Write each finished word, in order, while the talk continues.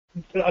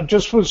I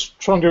just was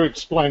trying to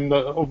explain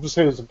that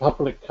obviously as a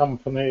public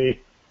company,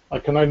 I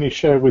can only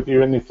share with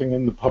you anything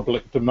in the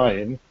public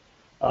domain.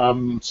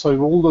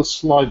 So all the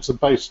slides are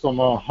based on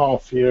our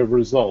half-year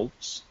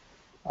results.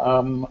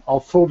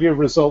 Our full-year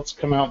results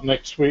come out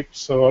next week,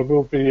 so I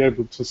will be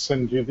able to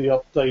send you the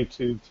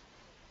updated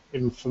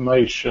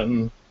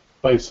information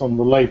based on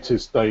the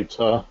latest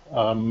data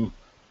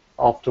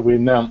after we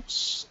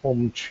announce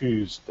on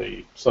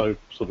Tuesday, so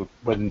sort of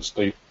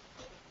Wednesday.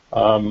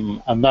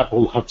 And that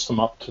will have some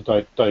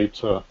up-to-date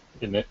data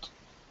in it,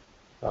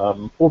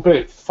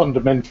 albeit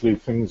fundamentally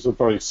things are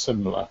very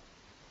similar.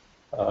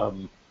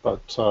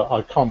 But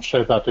I can't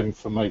share that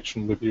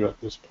information with you at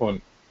this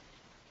point.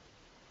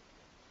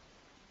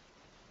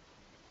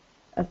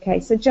 Okay,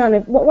 so John,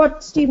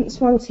 what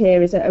students want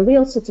here is a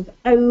real sort of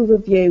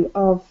overview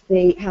of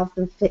the health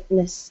and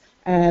fitness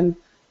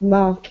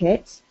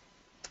market,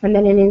 and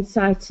then an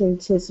insight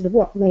into sort of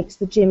what makes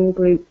the gym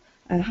group,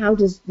 how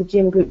does the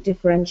gym group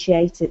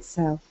differentiate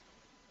itself?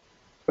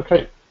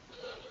 Okay,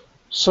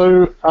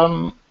 so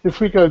if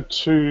we go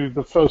to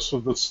the first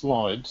of the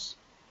slides,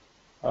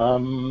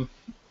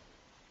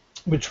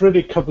 which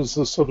really covers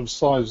the sort of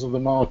size of the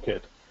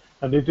market,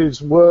 and it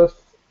is worth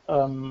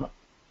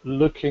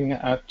looking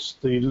at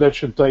the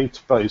leisure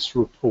database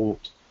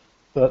report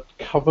that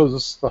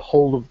covers the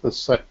whole of the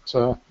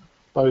sector,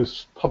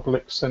 both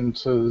public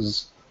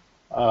centres,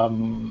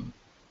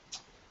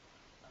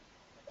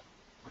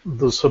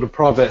 the sort of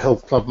private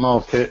health club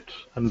market,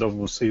 and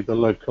obviously the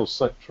local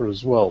sector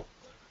as well.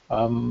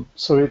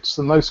 So it's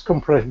the most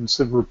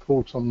comprehensive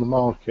report on the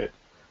market,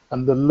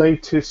 and the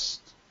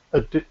latest,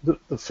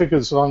 the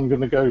figures I'm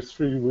going to go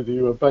through with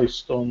you are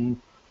based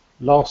on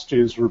last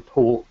year's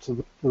report.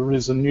 There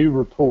is a new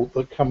report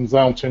that comes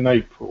out in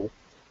April,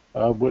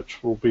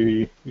 which will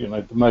be,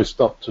 the most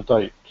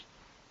up-to-date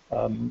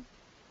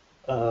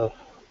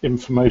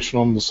information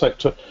on the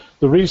sector.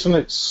 The reason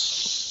it's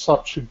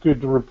such a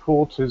good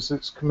report is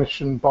it's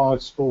commissioned by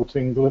Sport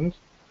England,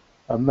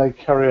 and they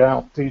carry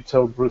out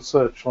detailed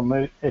research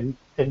on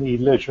any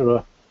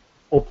leisure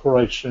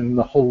operation in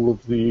the whole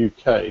of the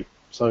UK.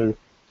 So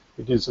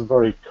it is a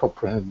very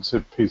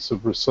comprehensive piece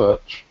of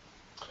research.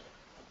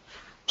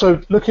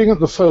 So looking at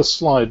the first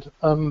slide,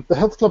 the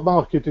health club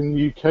market in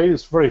the UK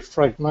is a very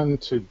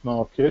fragmented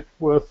market,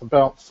 worth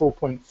about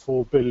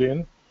 4.4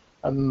 billion,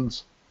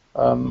 and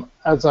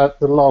as at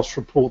the last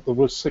report, there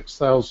were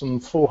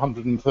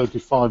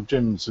 6,435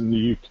 gyms in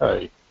the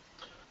UK.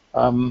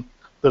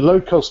 The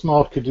low-cost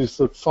market is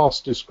the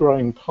fastest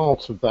growing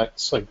part of that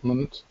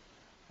segment,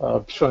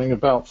 showing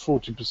about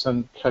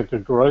 40%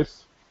 CAGR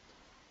growth,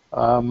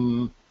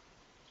 and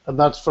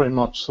that's very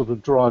much sort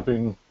of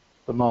driving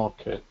the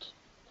market.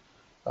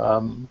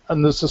 And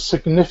there's a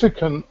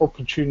significant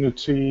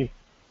opportunity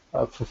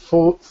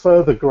for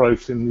further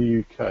growth in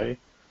the UK,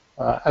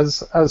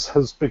 as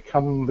has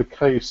become the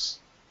case,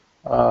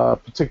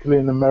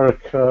 particularly in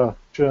America,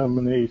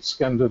 Germany,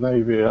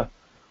 Scandinavia,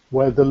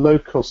 where the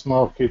low-cost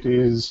market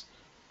is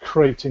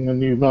creating a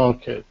new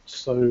market.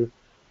 So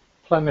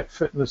Planet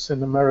Fitness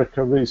in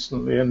America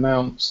recently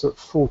announced that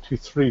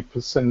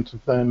 43%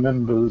 of their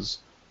members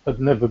had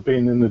never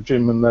been in a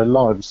gym in their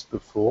lives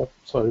before.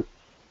 So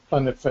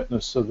Planet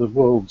Fitness are the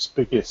world's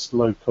biggest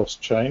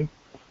low-cost chain.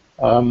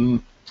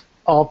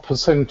 Our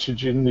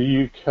percentage in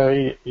the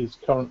UK is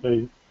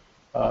currently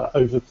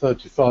over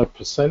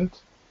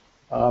 35%.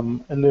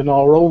 And in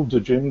our older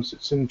gyms,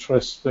 it's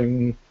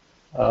interesting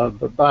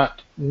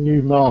that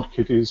new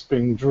market is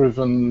being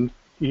driven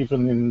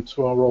even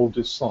into our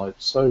oldest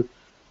sites. So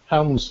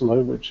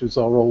Hounslow, which is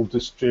our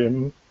oldest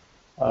gym,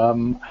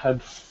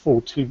 had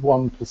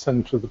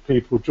 41% of the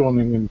people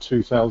joining in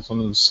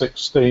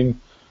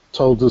 2016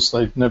 told us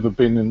they'd never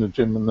been in a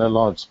gym in their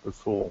lives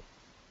before.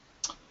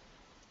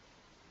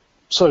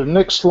 So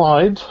next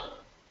slide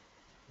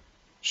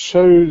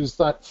shows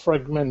that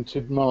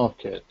fragmented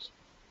market.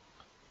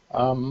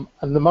 And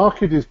the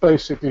market is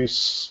basically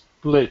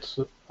split.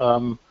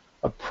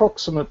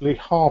 Approximately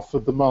half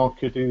of the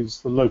market is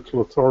the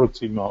local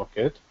authority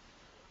market,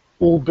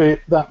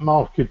 albeit that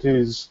market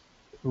is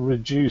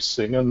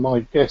reducing, and my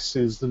guess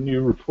is the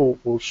new report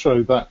will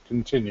show that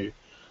continue.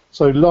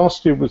 So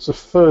last year was the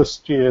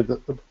first year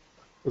that the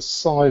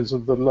size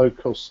of the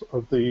local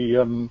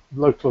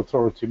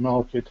authority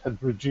market had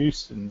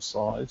reduced in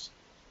size,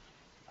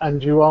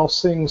 and you are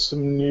seeing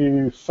some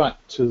new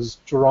factors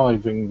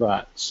driving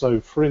that.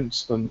 So for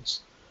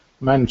instance,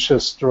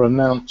 Manchester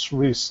announced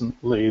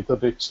recently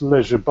that its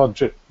leisure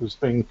budget was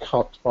being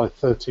cut by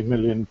 £30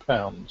 million.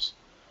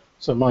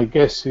 So my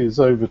guess is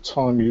over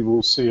time you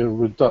will see a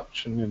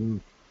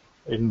reduction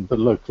in the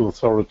local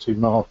authority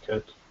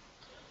market.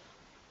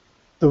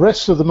 The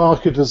rest of the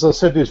market, as I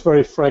said, is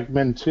very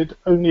fragmented.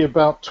 Only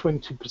about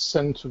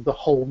 20% of the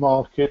whole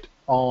market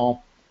are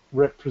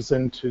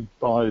represented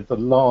by the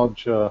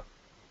larger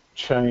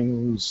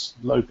chains,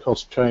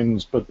 low-cost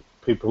chains, but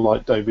people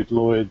like David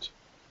Lloyd,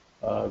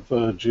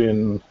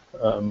 Virgin,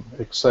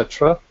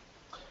 etc.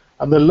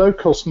 And the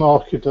low-cost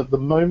market at the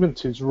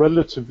moment is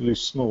relatively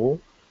small.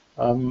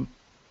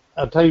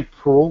 At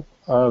April,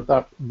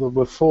 that there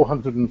were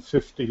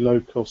 450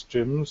 low-cost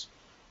gyms,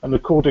 and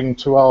according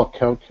to our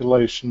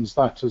calculations,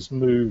 that has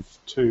moved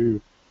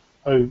to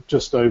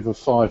just over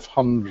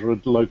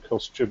 500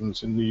 low-cost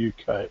gyms in the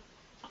UK.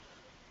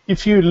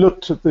 If you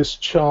looked at this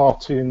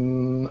chart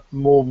in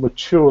more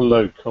mature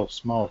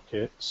low-cost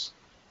markets,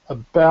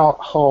 about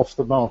half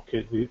the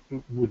market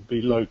would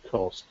be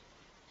low-cost.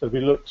 So if you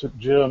looked at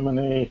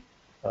Germany,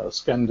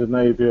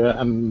 Scandinavia,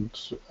 and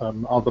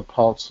other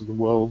parts of the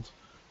world,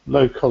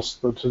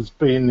 low-cost that has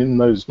been in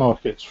those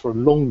markets for a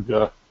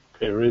longer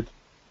period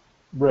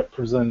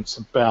represents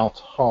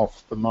about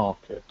half the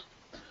market.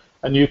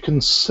 And you can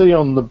see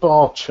on the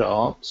bar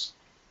charts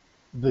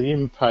the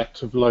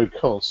impact of low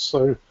cost.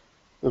 So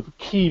the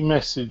key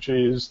message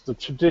is the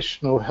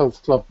traditional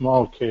health club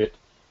market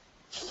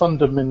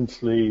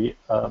fundamentally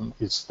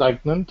is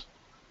stagnant,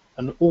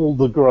 and all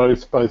the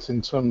growth, both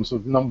in terms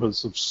of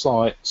numbers of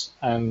sites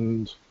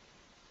and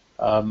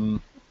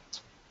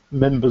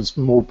members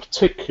more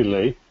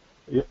particularly,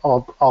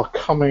 are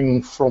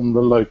coming from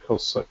the low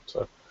cost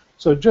sector.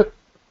 So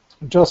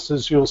just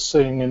as you're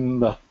seeing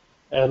in the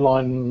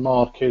airline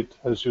market,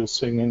 as you're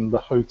seeing in the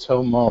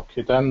hotel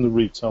market and the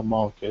retail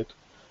market,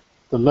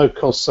 the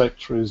low-cost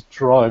sector is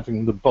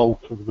driving the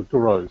bulk of the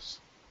growth.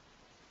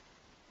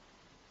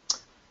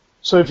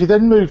 So if you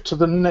then move to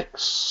the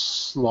next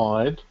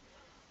slide,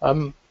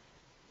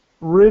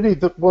 really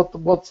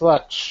what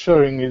that's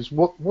showing is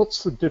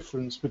what's the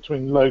difference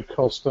between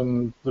low-cost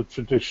and the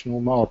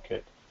traditional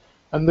market.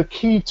 And the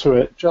key to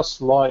it,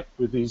 just like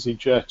with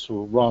EasyJet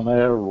or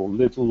Ryanair or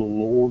Lidl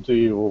or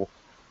Audi or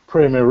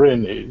Premier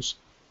Inn, is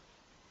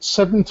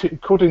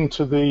according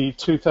to the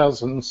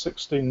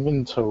 2016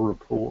 Mintel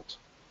report,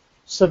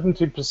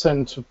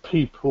 70% of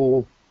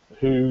people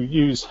who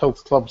use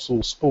health clubs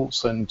or sports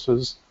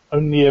centres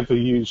only ever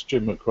use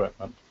gym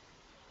equipment.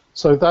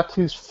 So that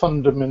is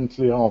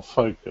fundamentally our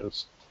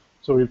focus.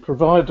 So we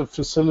provide a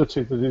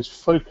facility that is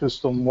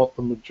focused on what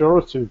the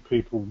majority of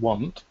people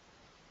want,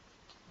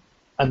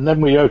 and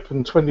then we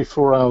open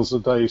 24 hours a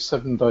day,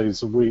 7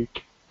 days a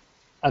week,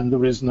 and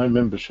there is no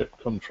membership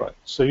contract.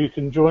 So you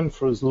can join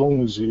for as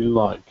long as you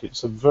like.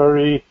 It's a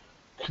very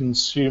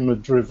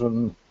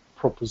consumer-driven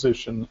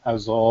proposition,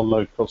 as are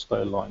low-cost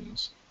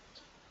airlines.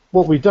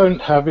 What we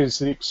don't have is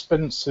the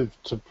expensive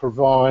to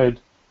provide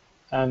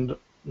and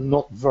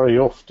not very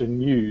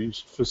often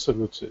used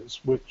facilities,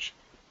 which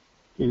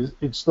is,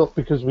 it's not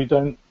because we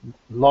don't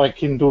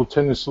like indoor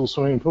tennis or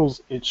swimming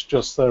pools, it's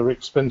just they're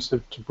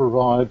expensive to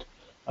provide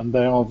and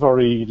they are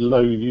very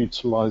low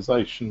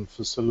utilization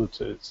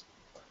facilities.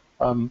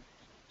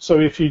 So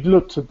if you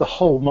looked at the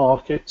whole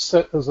market,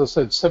 as I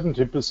said,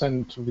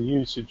 70% of the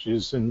usage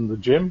is in the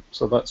gym,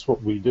 so that's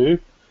what we do.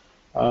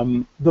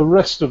 The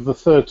rest of the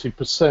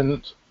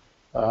 30%,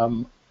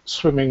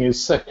 swimming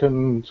is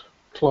second,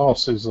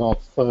 classes are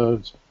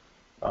third,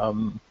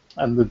 and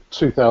the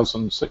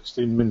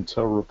 2016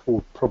 Mintel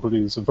report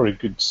probably is a very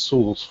good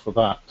source for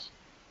that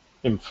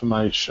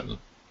information.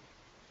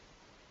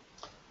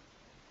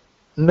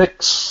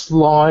 Next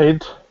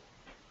slide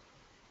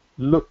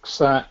looks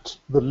at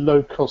the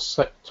low-cost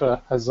sector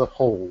as a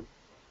whole.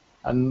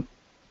 And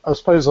I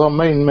suppose our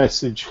main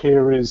message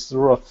here is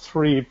there are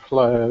three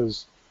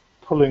players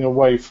pulling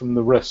away from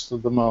the rest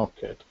of the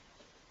market.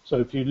 So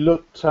if you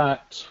looked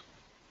at,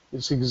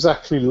 it's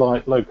exactly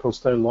like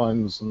low-cost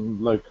airlines and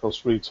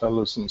low-cost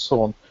retailers and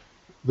so on.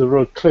 There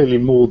are clearly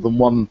more than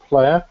one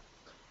player,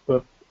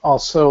 but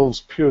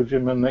ourselves, Pure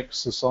Gym and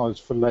Exercise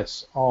for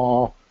Less,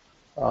 are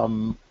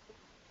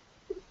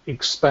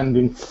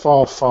expanding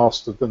far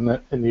faster than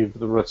any of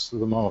the rest of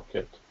the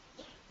market.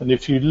 And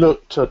if you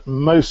looked at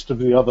most of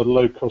the other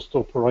low-cost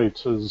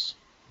operators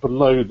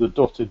below the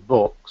dotted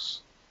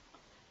box,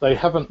 they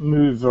haven't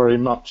moved very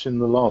much in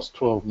the last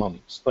 12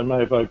 months. They may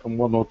have opened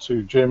 1 or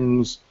 2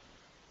 gyms.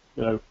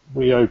 You know,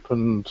 we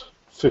opened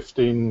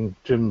 15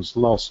 gyms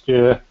last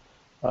year,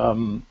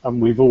 and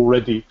we've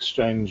already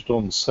exchanged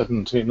on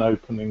 17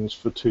 openings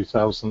for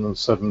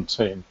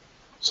 2017.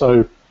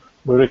 So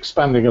we're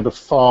expanding at a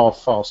far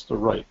faster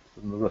rate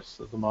than the rest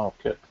of the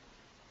market.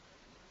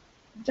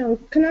 John,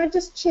 can I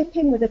just chip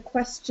in with a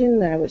question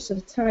there, which sort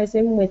of ties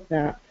in with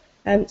that?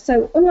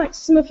 So unlike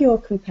some of your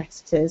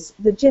competitors,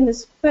 the gym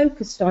is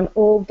focused on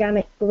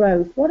organic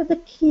growth. What are the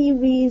key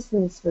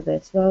reasons for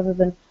this, rather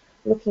than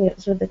looking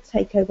at sort of the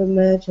takeover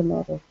merger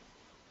model?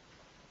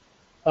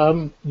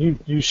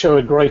 You show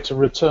a greater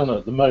return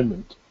at the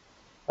moment.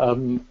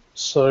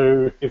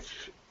 So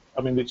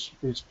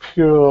it's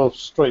pure,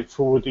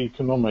 straightforward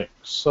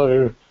economics.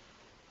 So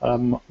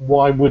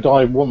why would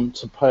I want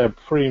to pay a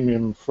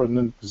premium for an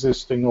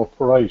existing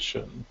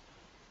operation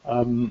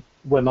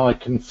when I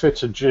can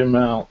fit a gym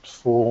out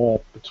for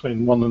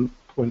between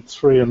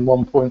 1.3 and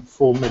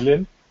 1.4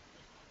 million,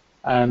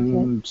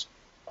 and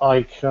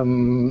I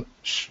can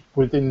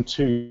within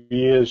 2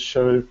 years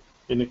show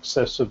in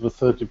excess of a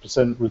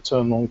 30%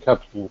 return on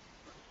capital.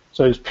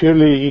 So it's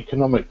purely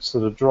economics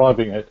that are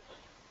driving it.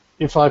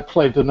 If I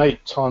played an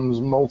 8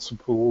 times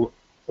multiple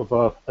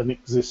of an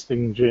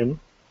existing gym,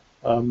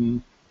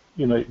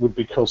 it would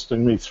be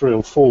costing me 3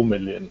 or 4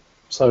 million.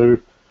 So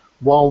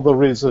while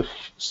there is a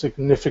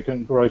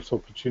significant growth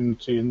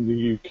opportunity in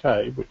the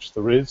UK, which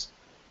there is,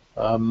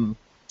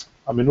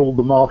 I mean, all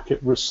the market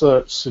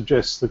research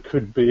suggests there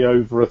could be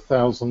over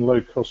 1,000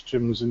 low-cost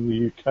gyms in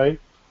the UK.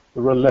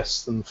 There are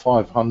less than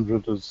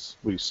 500 as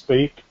we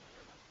speak.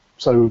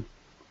 So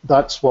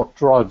that's what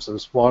drives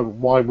us. Why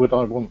would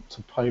I want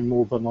to pay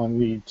more than I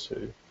need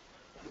to?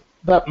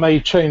 That may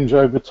change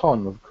over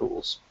time, of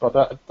course, but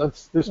at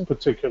this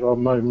particular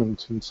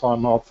moment in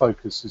time, our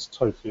focus is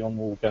totally on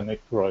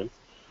organic growth.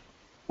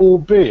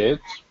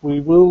 Albeit, we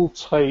will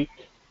take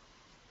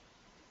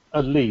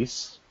a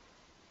lease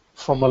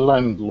from a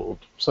landlord.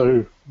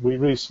 So we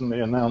recently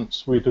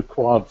announced we'd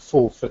acquired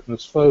 4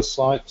 Fitness First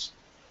sites,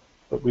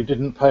 but we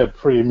didn't pay a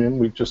premium,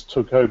 we just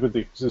took over the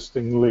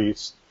existing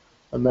lease,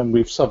 and then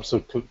we've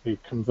subsequently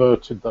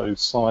converted those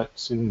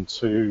sites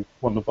into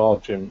one of our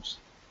gyms.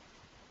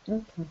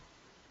 Okay,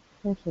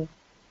 thank you.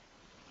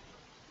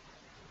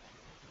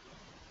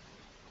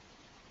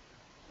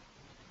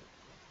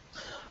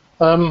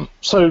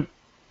 So,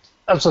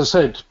 as I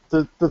said,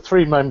 the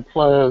 3 main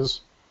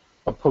players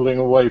are pulling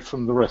away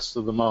from the rest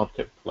of the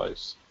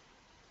marketplace.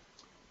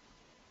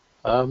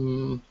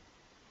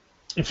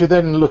 If you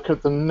then look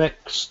at the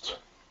next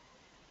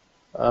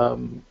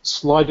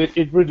slide,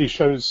 it really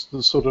shows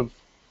the sort of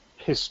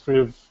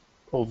history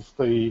of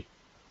the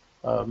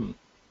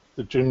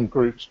gym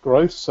group's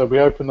growth. So we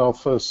opened our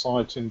first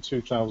site in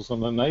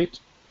 2008.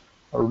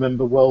 I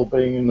remember well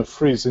being in a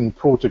freezing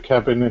porter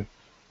cabin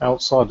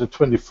outside a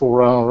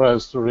 24-hour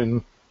Asda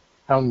in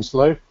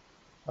Hounslow.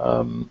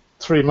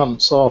 3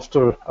 months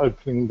after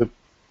opening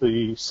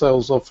the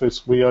sales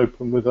office, we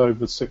opened with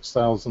over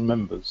 6,000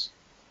 members.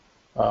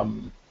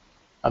 And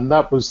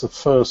that was the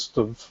first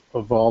of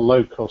our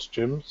low-cost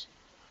gyms.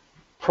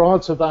 Prior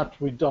to that,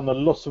 we'd done a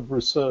lot of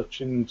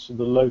research into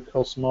the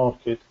low-cost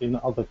market in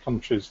other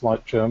countries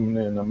like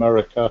Germany and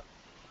America.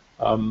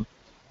 And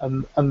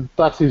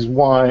that is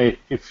why,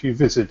 if you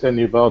visit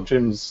any of our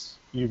gyms,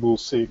 you will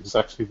see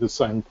exactly the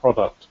same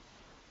product.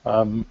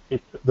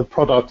 The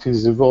product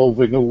is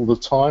evolving all the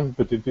time,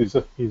 but it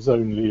is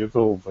only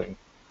evolving.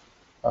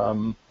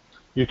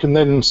 You can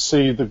then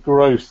see the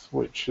growth,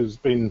 which has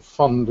been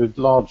funded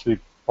largely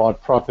by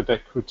private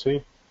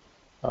equity.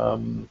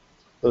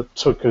 That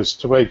took us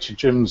to 80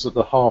 gyms at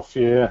the half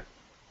year.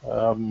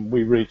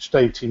 We reached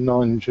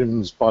 89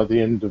 gyms by the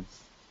end of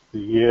the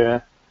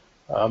year.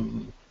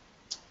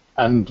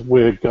 And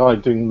we're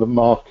guiding the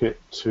market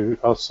to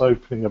us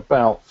opening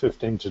about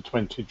 15 to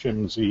 20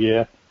 gyms a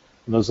year.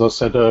 And as I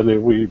said earlier,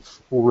 we've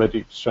already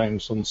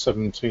exchanged on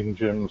 17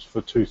 gyms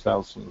for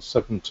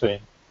 2017.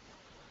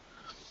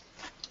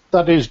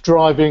 That is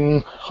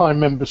driving high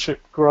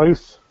membership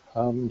growth.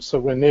 So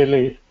we're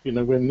nearing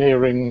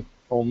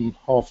on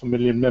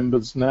 500,000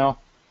 members now.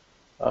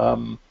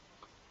 And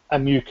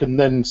you can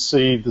then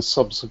see the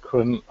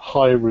subsequent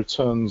high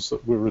returns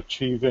that we're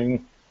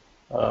achieving,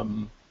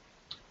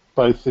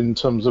 both in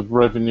terms of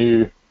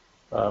revenue,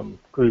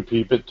 group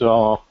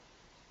EBITDA,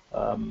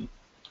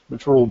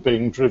 which are all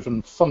being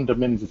driven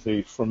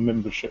fundamentally from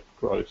membership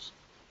growth.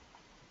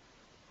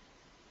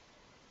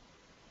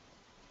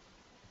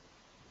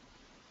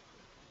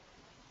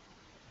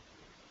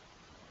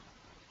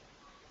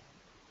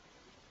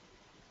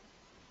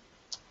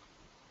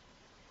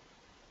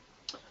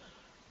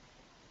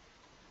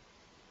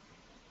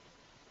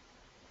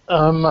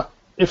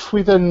 If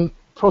we then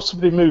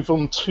possibly move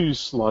on 2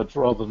 slides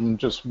rather than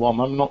just one,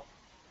 I'm not,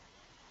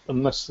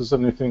 unless there's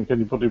anything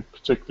anybody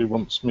particularly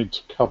wants me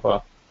to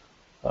cover.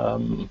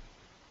 It's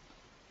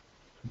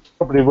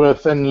probably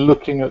worth then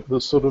looking at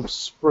the sort of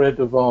spread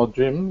of our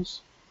gyms.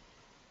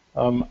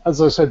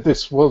 As I said,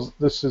 this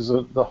is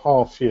the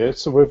half year,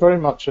 so we're very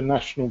much a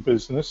national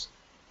business.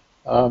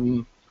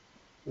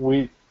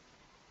 We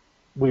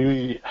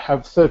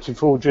have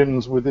 34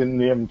 gyms within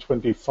the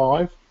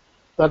M25.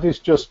 That is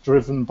just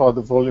driven by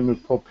the volume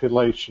of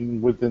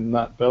population within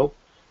that belt,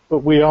 but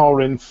we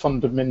are in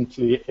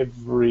fundamentally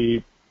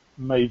every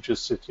major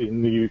city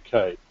in the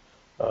UK,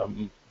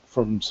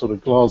 from sort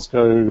of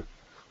Glasgow,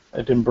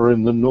 Edinburgh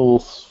in the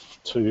north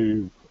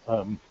to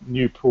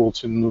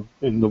Newport in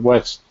the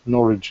west,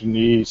 Norwich in the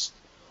east,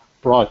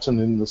 Brighton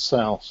in the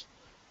south.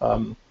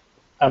 And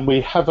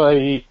we have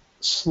a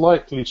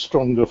slightly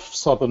stronger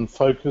southern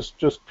focus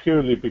just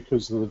purely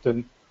because of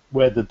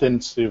where the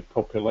density of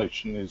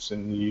population is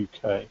in the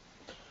UK.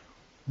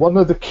 One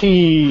of the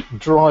key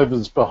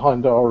drivers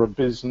behind our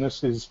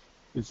business is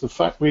the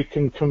fact we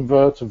can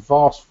convert a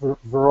vast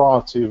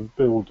variety of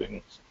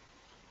buildings.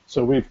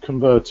 So we've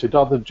converted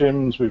other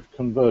gyms, we've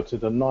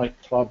converted a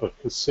nightclub, a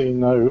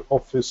casino,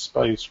 office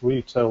space,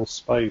 retail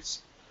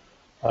space.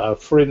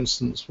 For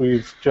instance,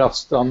 we've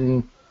just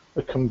done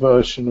a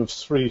conversion of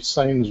 3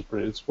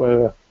 Sainsbury's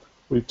where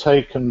we've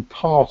taken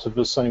part of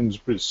a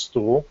Sainsbury's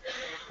store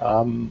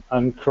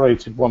and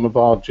created one of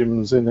our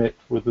gyms in it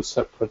with a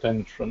separate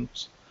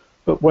entrance,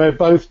 but where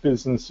both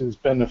businesses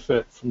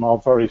benefit from our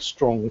very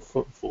strong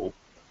footfall.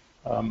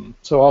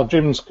 So our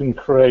gyms can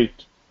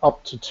create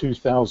up to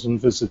 2,000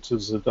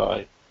 visitors a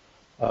day.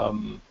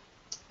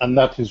 And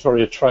that is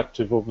very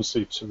attractive,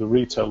 obviously, to the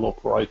retail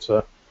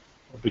operator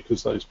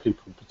because those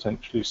people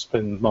potentially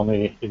spend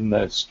money in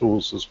their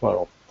stores as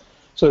well.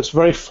 So it's a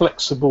very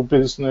flexible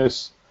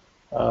business.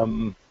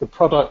 The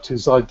product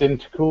is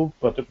identical,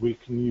 but we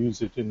can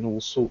use it in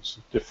all sorts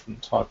of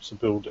different types of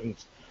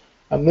buildings.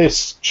 And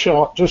this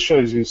chart just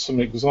shows you some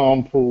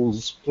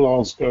examples.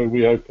 Glasgow,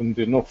 we opened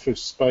in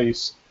office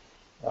space.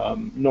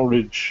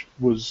 Norwich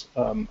was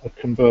a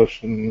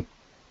conversion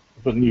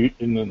of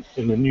in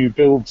a new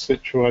build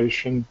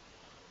situation.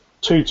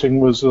 Tooting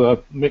was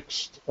a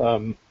mixed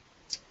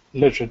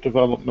leisure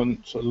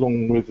development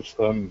along with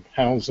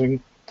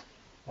housing.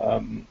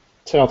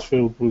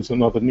 Southfield was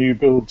another new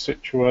build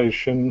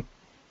situation.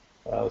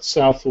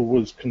 Southall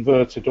was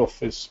converted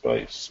office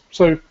space.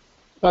 So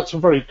that's a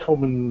very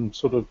common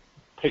sort of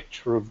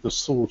picture of the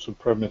sort of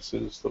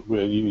premises that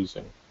we're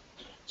using.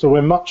 So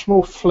we're much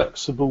more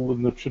flexible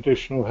than the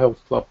traditional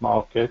health club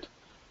market.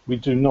 We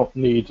do not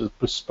need a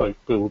bespoke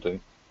building.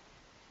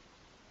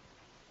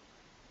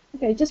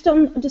 Okay, just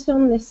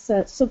on this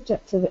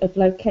subject of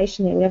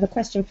location here, we have a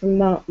question from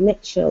Mark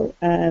Mitchell,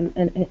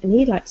 and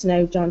he'd like to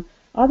know, John,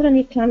 are there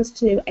any plans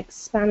to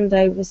expand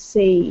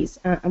overseas,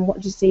 and what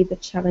do you see the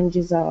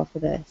challenges are for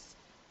this?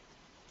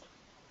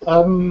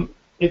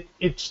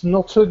 It's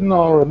not in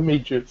our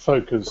immediate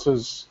focus,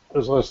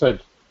 as I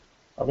said.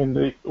 I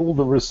mean, all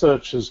the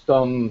research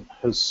done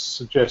has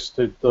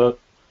suggested that,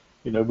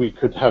 you know, we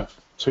could have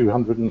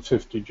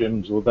 250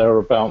 gyms or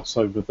thereabouts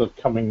over the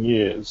coming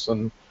years,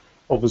 and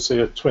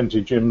obviously at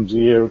 20 gyms a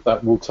year,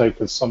 that will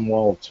take us some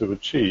while to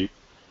achieve.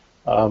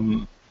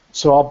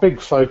 So our big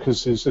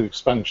focus is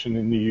expansion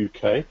in the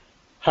UK.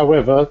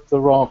 However,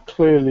 there are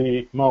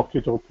clearly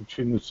market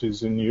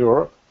opportunities in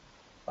Europe.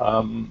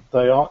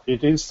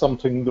 It is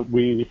something that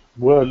we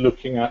were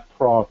looking at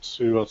prior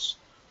to us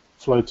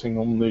floating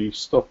on the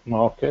stock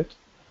market,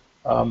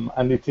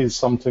 and it is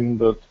something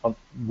that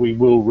we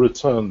will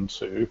return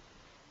to.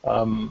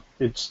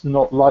 It's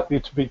not likely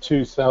to be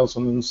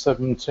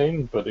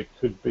 2017, but it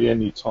could be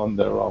any time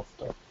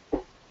thereafter.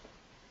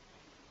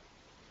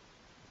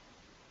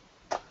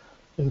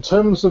 In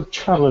terms of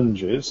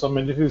challenges, I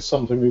mean, it is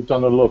something we've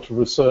done a lot of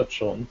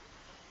research on.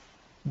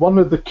 One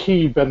of the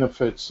key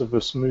benefits of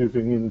us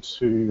moving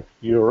into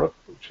Europe,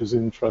 which is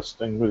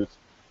interesting with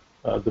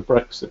the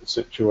Brexit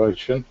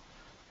situation,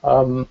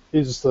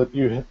 is that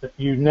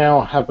you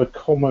now have a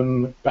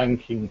common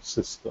banking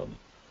system.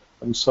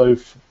 And so,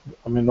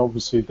 I mean,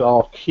 obviously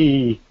our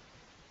key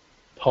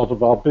part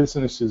of our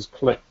business is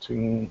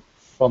collecting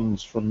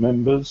funds from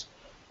members,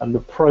 and the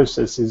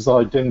process is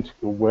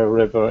identical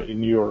wherever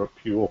in Europe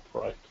you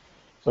operate.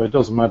 So it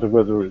doesn't matter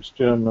whether it's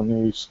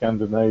Germany,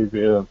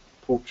 Scandinavia,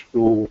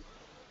 Portugal,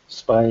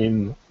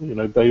 Spain, you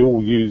know, they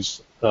all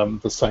use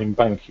the same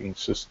banking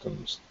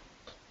systems.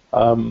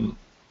 Clearly,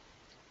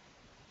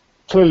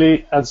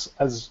 as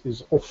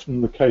is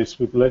often the case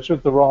with leisure,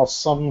 there are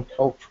some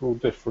cultural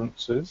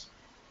differences.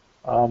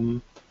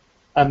 And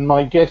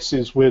my guess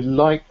is we're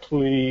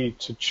likely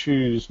to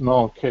choose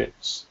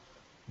markets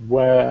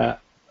where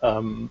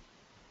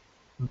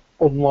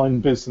online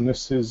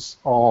businesses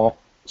are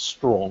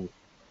strong.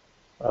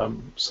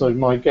 So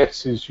my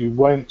guess is you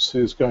won't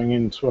see us going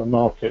into a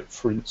market,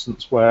 for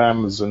instance, where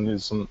Amazon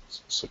isn't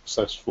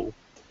successful,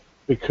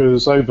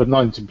 because over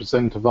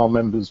 90% of our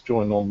members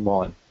join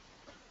online.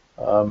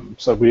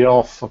 So we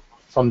are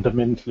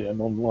fundamentally an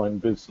online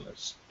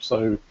business.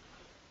 So,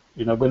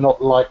 you know, we're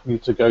not likely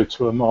to go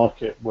to a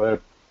market where,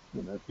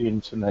 you know, the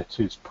internet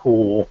is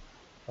poor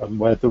and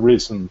where there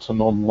isn't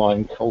an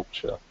online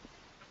culture.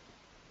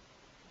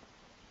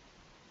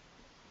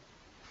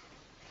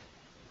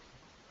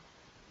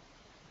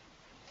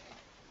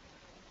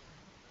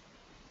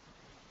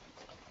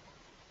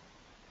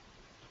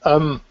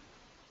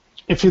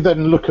 If you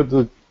then look at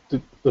the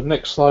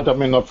next slide, I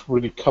mean, I've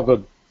really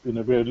covered, you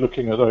know, we're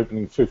looking at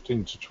opening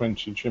 15 to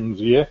 20 gyms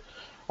a year.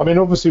 I mean,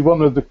 obviously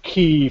one of the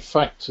key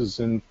factors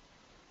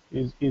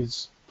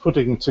is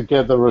putting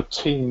together a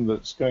team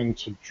that's going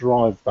to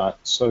drive that.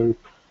 So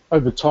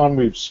over time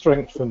we've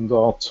strengthened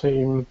our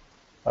team.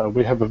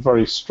 We have a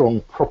very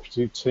strong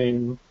property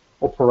team,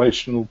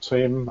 operational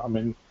team. I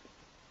mean,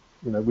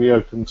 you know, we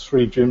opened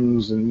 3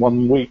 gyms in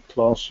 1 week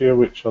last year,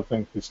 which I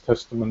think is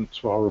testament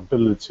to our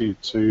ability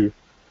to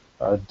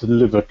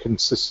deliver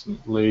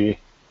consistently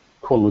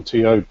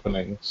quality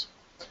openings.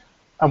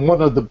 And one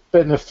of the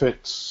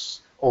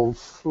benefits of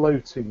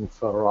floating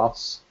for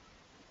us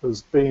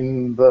has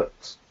been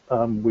that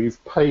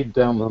we've paid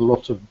down a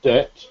lot of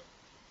debt.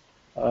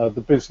 The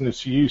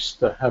business used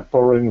to have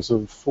borrowings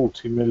of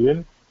 40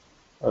 million.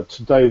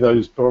 Today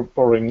those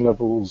borrowing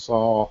levels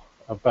are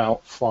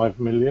about 5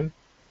 million.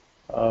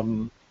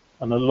 And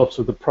a lot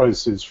of the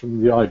proceeds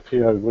from the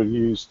IPO were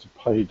used to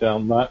pay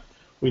down that.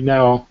 We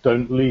now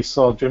don't lease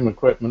our gym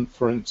equipment,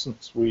 for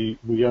instance, we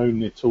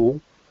own it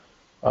all.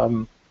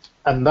 And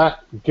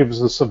that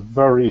gives us a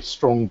very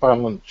strong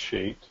balance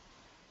sheet,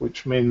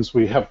 which means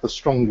we have the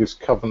strongest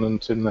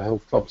covenant in the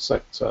health club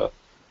sector,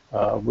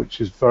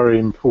 which is very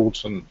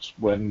important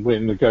when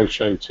we're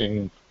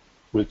negotiating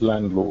with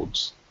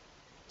landlords.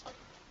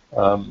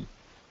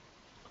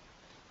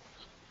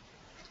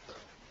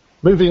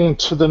 Moving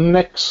to the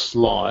next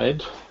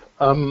slide,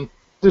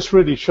 this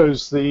really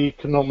shows the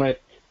economics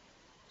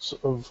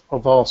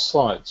of our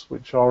sites,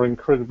 which are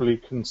incredibly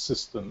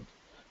consistent.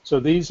 So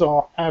these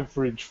are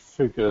average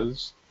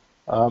figures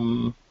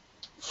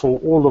for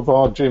all of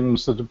our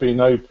gyms that have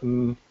been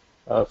open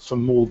for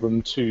more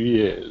than 2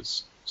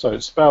 years. So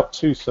it's about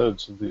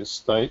 2/3 of the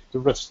estate. The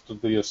rest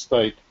of the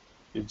estate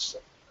is,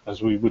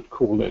 as we would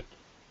call it,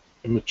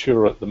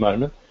 immature at the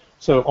moment.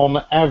 So on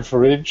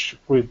average,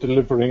 we're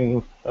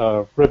delivering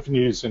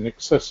revenues in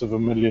excess of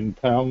 £1 million.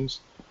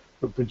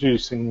 We're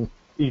producing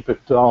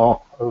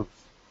EBITDA of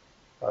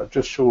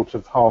just short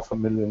of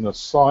 £500,000 a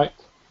site.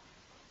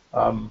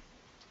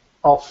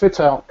 Our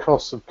fit-out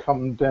costs have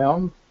come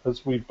down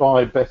as we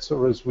buy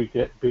better, as we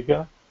get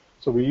bigger.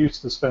 So we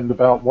used to spend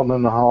about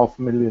 £1.5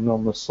 million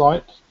on the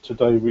site.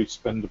 Today we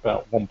spend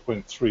about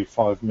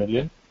 £1.35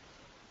 million.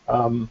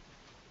 And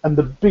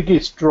the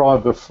biggest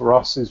driver for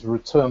us is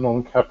return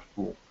on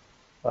capital.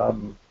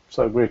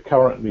 So we're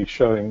currently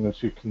showing,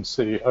 as you can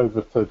see,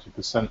 over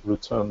 30%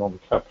 return on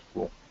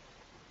capital.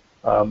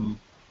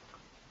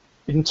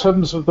 In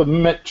terms of the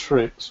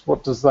metrics,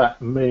 what does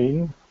that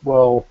mean?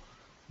 Well,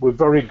 we're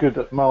very good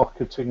at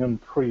marketing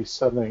and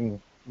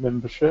pre-selling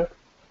membership.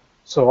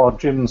 So our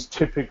gyms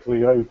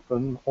typically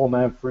open, on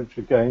average,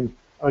 again,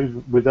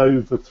 with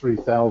over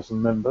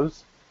 3,000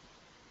 members.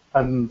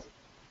 And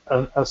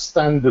a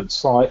standard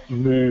site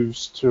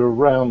moves to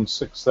around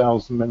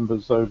 6,000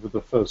 members over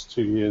the first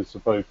 2 years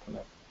of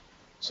opening.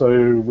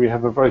 So we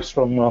have a very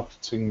strong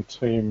marketing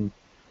team,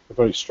 a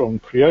very strong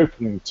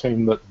pre-opening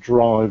team that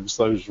drives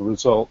those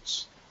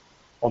results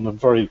on a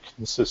very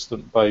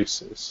consistent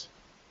basis.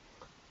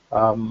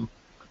 And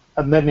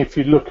then if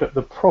you look at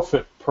the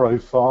profit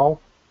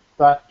profile,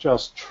 that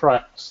just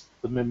tracks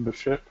the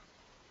membership.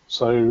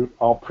 So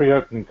our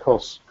pre-opening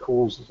costs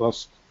causes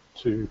us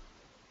to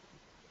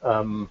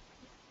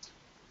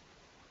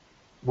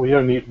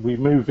we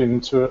move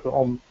into it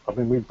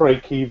we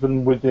break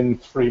even within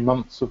 3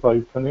 months of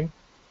opening,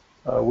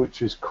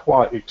 which is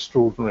quite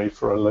extraordinary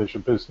for a leisure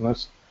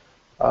business.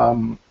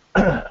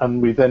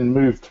 And we then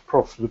move to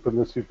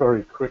profitability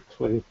very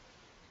quickly,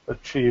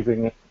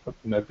 achieving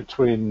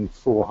between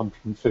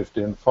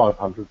 450 and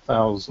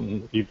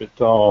 500,000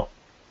 EBITDA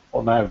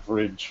on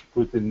average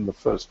within the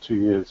first 2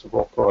 years of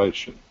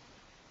operation.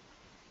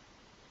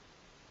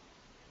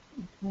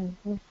 Okay,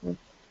 thank you.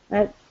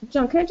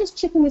 John, can I just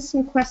chip in with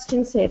some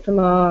questions here from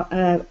our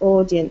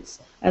audience?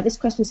 This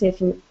question here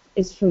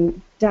is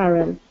from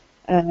Darren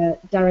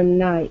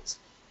Knight.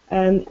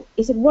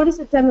 He said, what is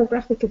the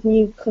demographic of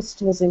new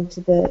customers into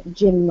the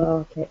gym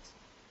market?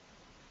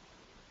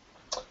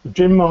 The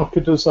gym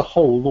market as a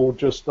whole, or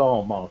just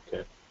our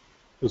market?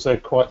 Because they're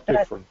quite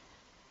different.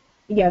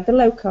 Yeah, the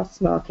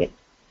low-cost market.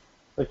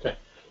 Okay.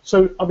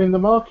 So, the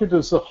market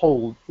as a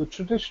whole, the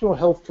traditional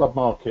health club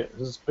market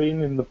has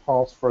been in the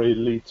past very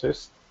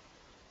elitist,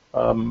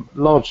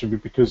 largely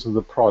because of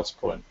the price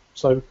point.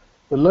 So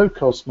the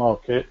low-cost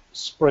market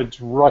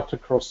spreads right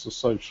across the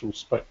social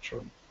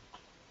spectrum,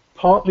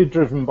 partly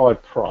driven by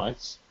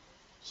price.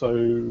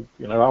 So,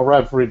 our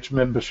average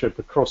membership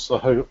across the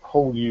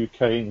whole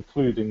UK,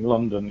 including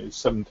London, is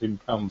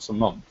 £17 a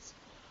month,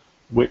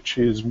 which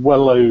is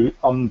well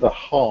under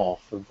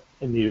half of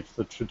any of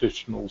the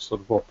traditional sort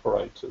of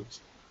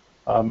operators,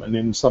 and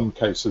in some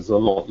cases a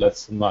lot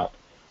less than that.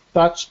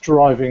 That's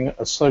driving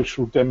a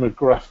social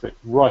demographic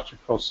right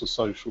across the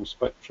social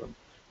spectrum.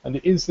 And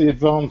it is the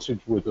advantage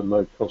with a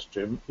low-cost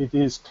gym. It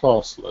is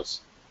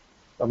classless.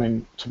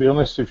 To be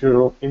honest, if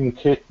you're in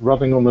kit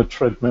running on a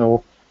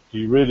treadmill, do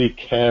you really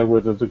care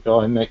whether the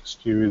guy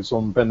next to you is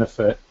on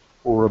benefit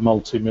or a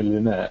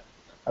multi-millionaire?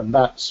 And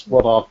that's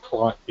what our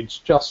client, it's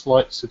just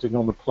like sitting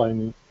on a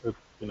plane, an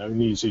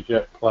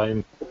EasyJet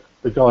plane.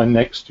 The guy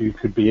next to you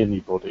could be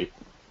anybody.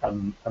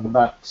 And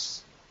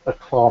that's a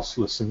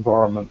classless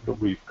environment that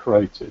we've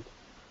created.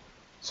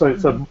 So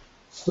it's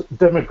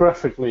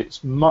demographically,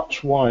 it's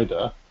much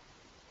wider.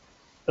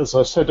 As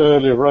I said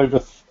earlier,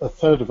 over a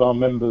third of our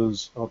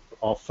members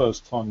are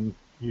first-time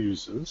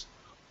users.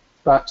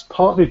 That's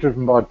partly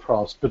driven by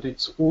price, but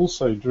it's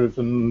also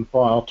driven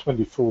by our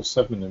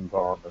 24/7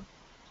 environment.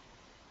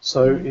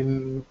 So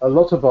in a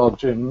lot of our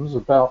gyms,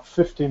 about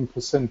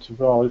 15%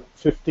 of our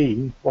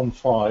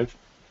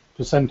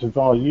 15% of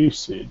our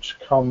usage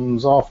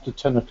comes after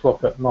 10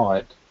 o'clock at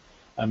night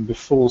and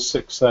before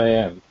 6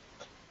 a.m.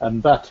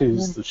 And that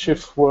is the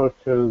shift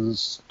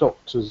workers,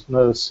 doctors,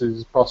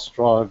 nurses, bus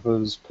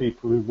drivers,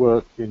 people who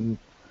work in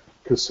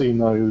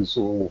casinos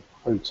or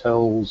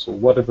hotels or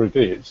whatever it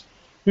is,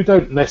 who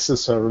don't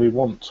necessarily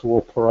want to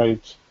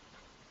operate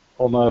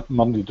on a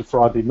Monday to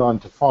Friday 9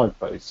 to 5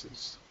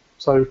 basis.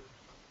 So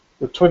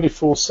the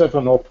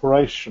 24/7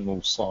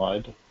 operational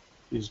side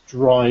is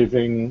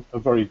driving a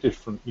very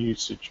different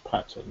usage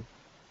pattern.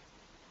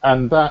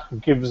 And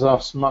that gives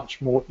us much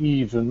more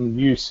even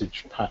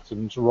usage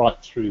patterns right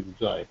through the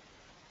day.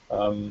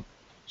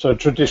 So a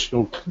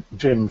traditional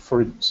gym,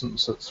 for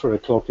instance, at 3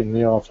 o'clock in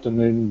the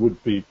afternoon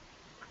would be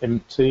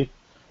empty.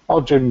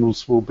 Our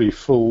gyms will be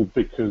full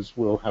because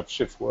we'll have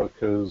shift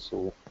workers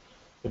or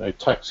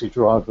taxi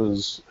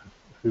drivers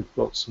who've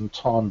got some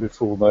time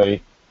before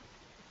they,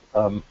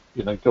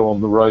 go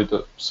on the road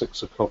at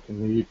 6 o'clock in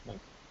the evening.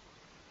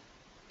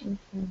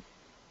 Okay.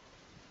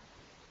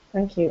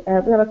 Thank you.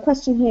 We have a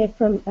question here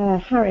from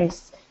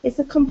Harris. Is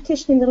the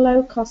competition in the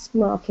low-cost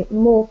market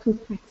more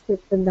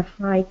competitive than the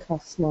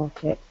high-cost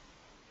market?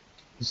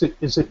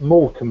 Is it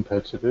more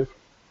competitive?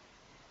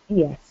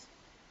 Yes.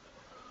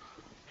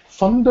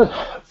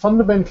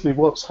 Fundamentally,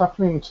 what's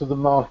happening to the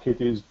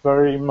market is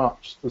very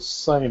much the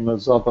same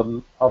as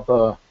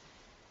other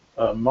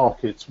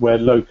markets where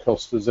low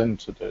cost has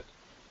entered it.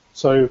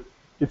 So,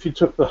 if you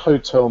took the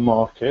hotel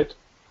market,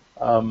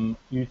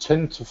 you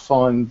tend to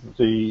find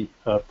the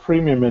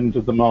premium end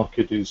of the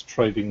market is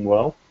trading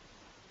well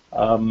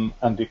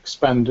and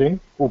expanding,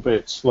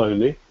 albeit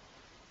slowly,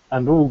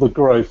 and all the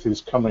growth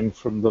is coming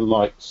from the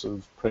likes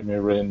of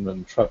Premier Inn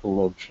and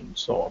Travelodge and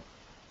so on.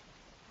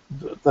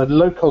 The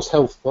low-cost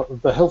health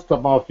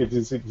club market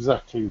is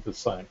exactly the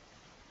same.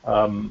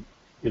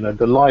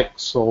 The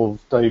likes of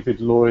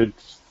David Lloyd,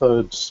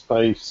 Third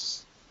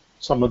Space,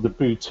 some of the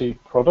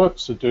boutique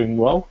products are doing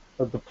well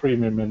at the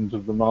premium end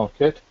of the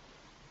market,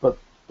 but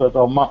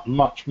are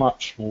much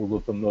smaller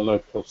than the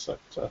low-cost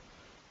sector.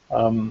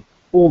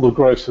 All the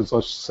growth, as I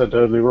said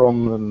earlier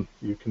on, and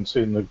you can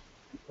see in the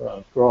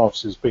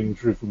graphs, is being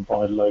driven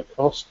by low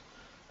cost,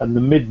 and the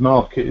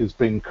mid-market is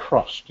being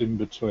crushed in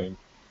between.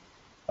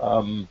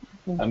 And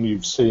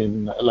you've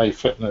seen LA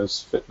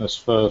Fitness, Fitness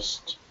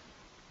First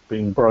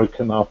being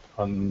broken up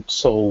and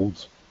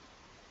sold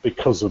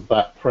because of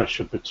that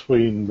pressure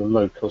between the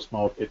low-cost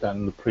market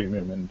and the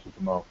premium end of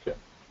the market.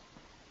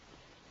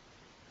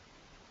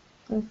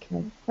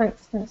 Okay,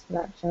 thanks for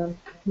that, John.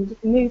 We'll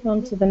move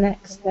on to the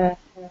next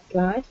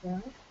slide.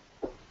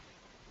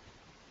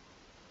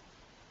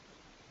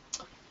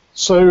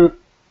 So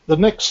the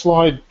next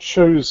slide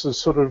shows a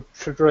sort of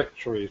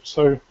trajectory.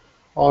 So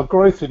our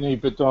growth in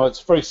EBITDA,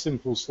 it's a very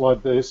simple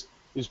slide this,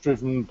 is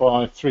driven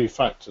by three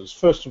factors.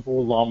 First of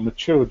all, our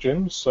mature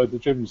gyms, so the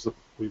gyms that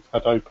we've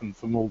had open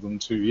for more than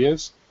 2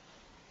 years.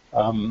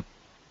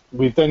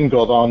 We've then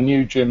got our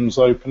new gyms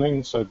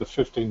opening, so the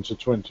 15 to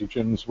 20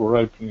 gyms we're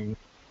opening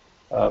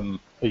a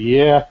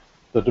year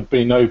that have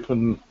been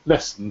open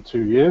less than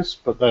 2 years,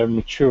 but they're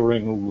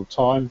maturing all the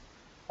time.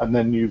 And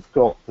then you've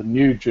got the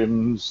new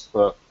gyms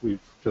that we've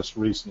just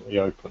recently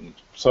opened.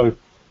 So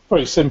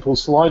very simple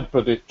slide,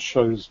 but it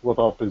shows what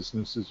our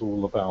business is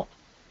all about.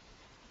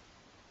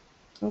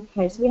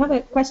 Okay, so we have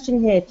a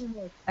question here,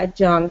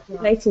 John,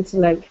 relating to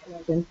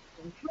location.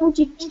 How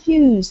do you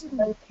choose the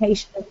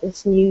location of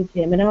this new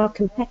gym, and are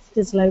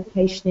competitors'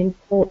 location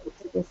important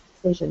to this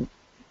decision?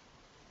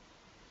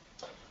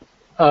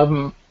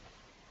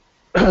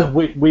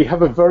 We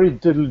have a very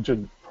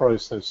diligent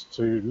process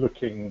to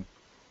looking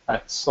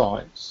at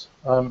sites.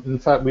 In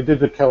fact, we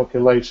did a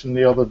calculation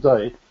the other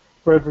day.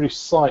 For every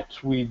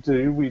site we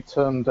do, we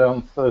turn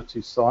down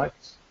 30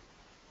 sites.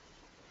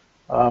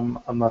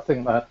 And I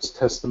think that's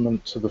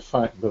testament to the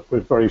fact that we're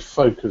very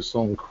focused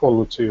on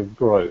quality of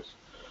growth.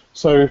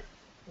 So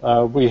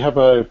we have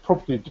a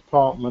property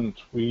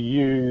department. We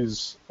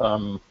use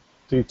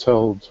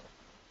detailed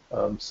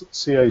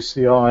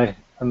CACI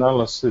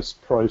analysis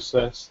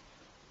process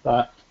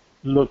that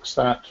looks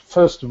at,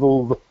 first of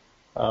all,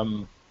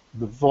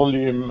 the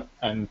volume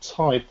and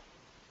type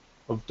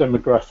of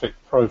demographic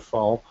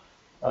profile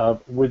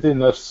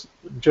within us,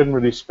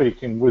 generally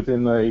speaking,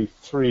 within a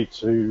 3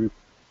 to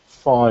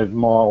 5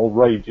 mile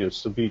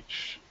radius of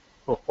each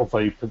of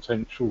a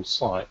potential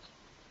site.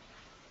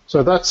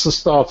 So that's the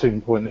starting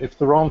point. If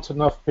there aren't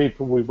enough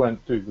people, we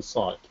won't do the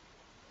site.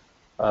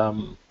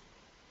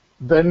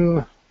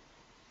 Then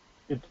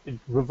it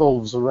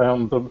revolves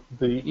around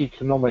the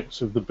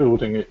economics of the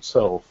building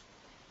itself.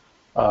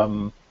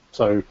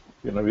 So,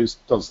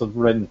 does the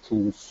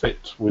rental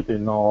fit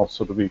within our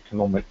sort of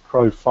economic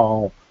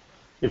profile?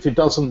 If it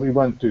doesn't, we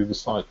won't do the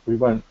site. We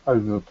won't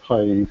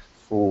overpay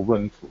for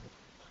rental.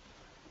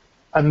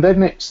 And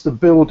then it's the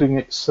building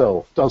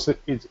itself.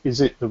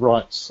 Is it the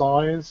right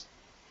size?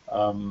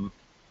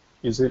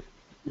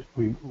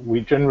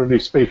 We generally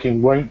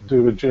speaking won't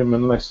do a gym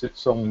unless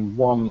it's on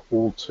 1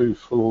 or 2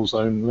 floors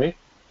only.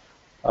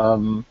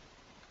 We're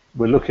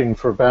looking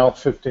for about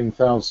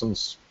 15,000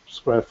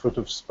 square foot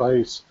of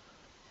space.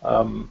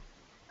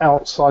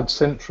 Outside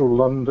central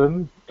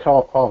London,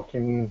 car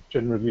parking,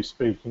 generally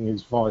speaking,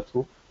 is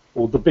vital,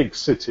 or the big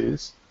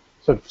cities.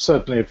 So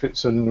certainly if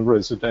it's in a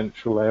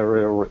residential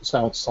area or it's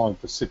outside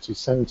the city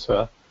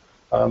centre,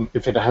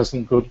 if it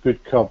hasn't got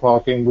good car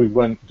parking, we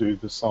won't do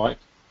the site.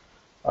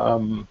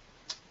 And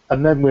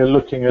then we're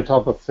looking at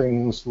other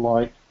things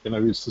like,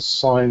 is the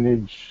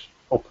signage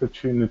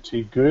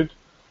opportunity good?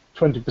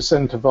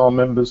 20% of our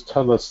members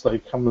tell us they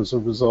come as a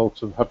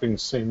result of having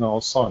seen our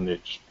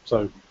signage.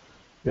 So,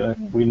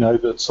 we know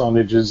that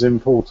signage is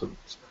important.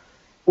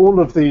 All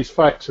of these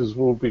factors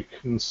will be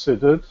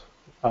considered.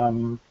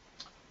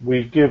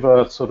 We give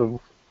a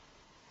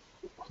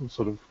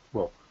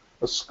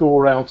a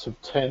score out of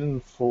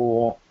 10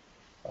 for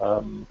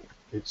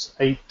it's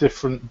 8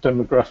 different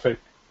demographic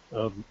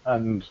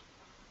and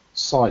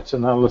site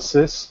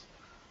analysis.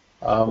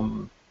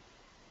 And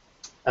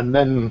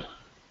then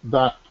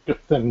that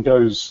then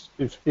goes,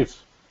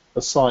 if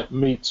a site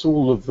meets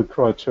all of the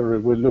criteria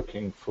we're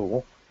looking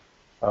for,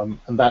 and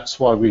that's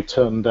why we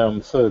turn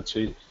down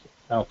 30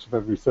 out of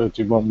every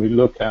 31 we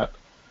look at,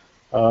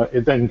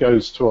 it then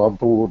goes to our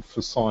board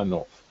for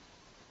sign-off.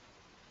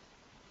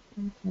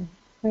 Okay,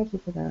 thank you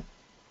for that.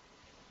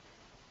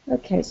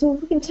 Okay, so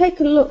we can take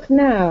a look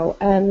now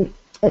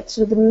at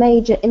sort of the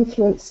major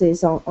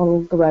influences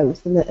on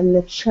growth and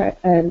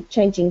the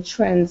changing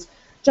trends.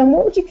 John,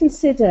 what would you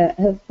consider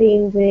have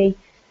been the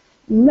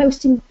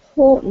most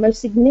important,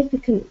 most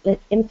significant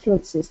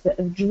influences that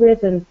have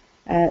driven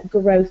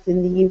growth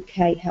in the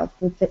UK health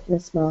and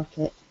fitness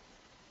market?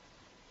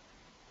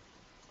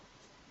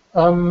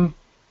 Well,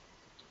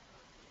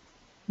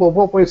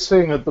 what we're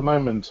seeing at the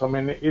moment, I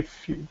mean, in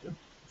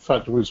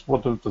fact, it was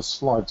one of the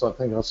slides I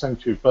think I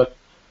sent you, but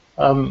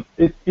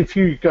if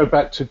you go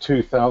back to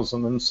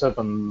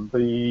 2007,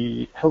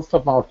 the health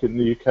club market in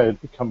the UK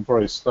had become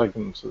very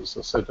stagnant, as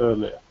I said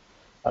earlier.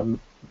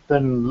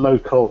 Then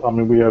local, I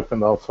mean, we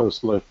opened our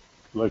first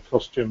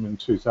low-cost gym in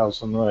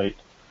 2008.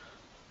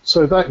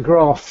 So that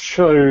graph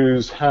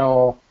shows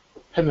how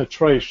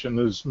penetration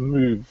has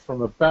moved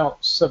from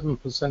about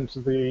 7%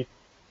 of the,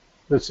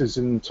 this is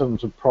in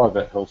terms of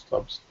private health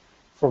clubs,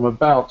 from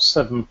about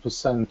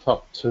 7%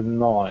 up to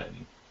 9%.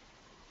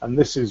 And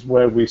this is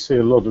where we see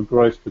a lot of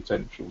growth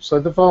potential. So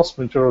the vast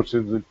majority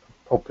of the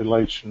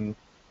population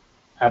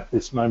at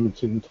this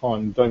moment in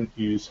time don't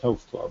use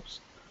health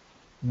clubs.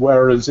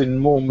 Whereas in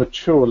more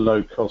mature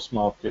low-cost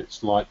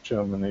markets like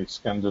Germany,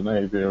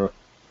 Scandinavia,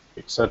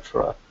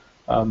 etc.,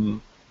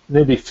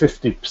 nearly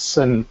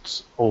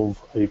 50%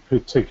 of a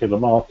particular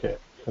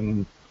market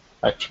can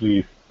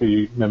actually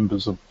be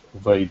members of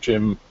a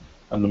gym,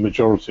 and the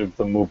majority of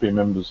them will be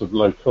members of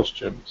low-cost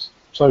gyms.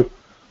 So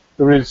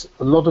there is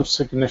a lot of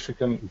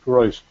significant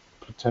growth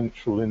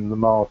potential in the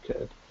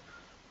market,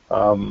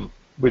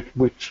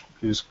 which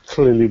is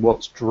clearly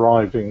what's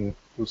driving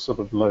the sort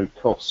of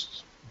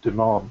low-cost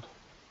demand.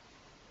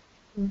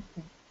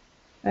 Okay.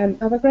 I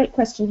have a great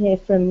question here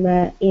from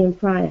Ian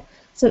Pryor.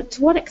 So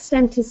to what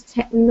extent is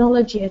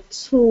technology a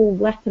tool,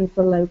 weapon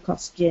for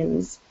low-cost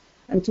gyms?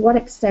 And to what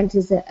extent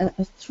is it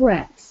a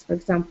threat, for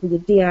example, the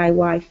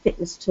DIY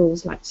fitness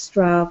tools like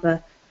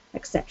Strava,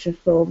 etc.,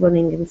 for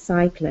running and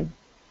cycling?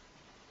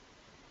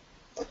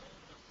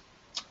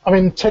 I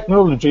mean,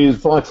 technology is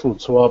vital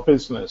to our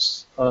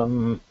business.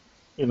 You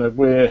know,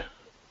 we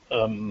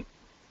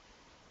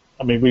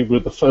were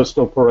the first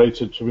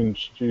operator to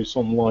introduce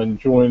online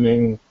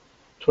joining,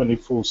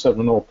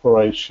 24/7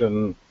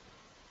 operation,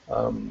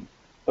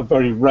 a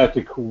very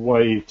radical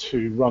way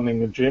to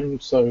running a gym.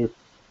 So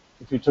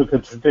if you took a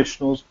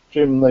traditional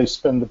gym, they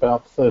spend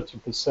about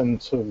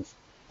 30% of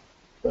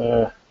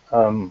their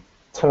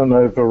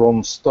turnover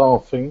on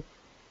staffing.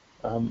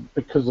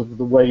 Because of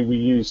the way we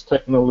use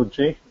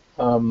technology,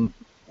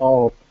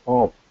 our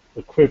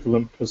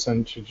equivalent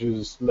percentage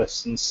is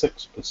less than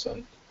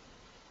 6%.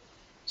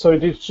 So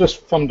it is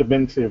just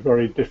fundamentally a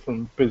very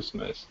different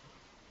business.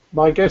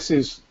 My guess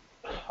is,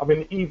 I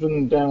mean,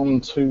 even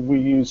down to we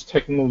use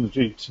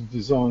technology to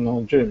design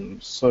our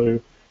gyms. So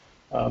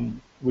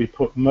we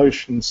put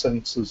motion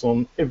sensors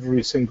on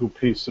every single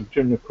piece of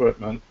gym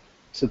equipment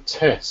to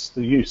test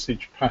the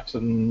usage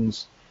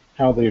patterns,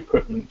 how the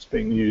equipment's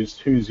being used,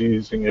 who's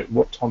using it,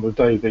 what time of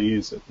day they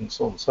use it, and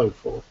so on and so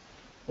forth.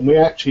 And we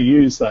actually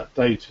use that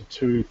data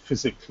to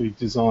physically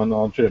design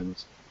our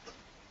gyms.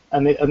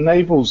 And it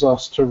enables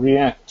us to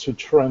react to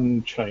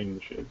trend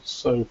changes.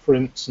 So, for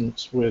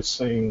instance, we're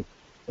seeing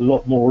a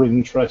lot more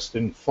interest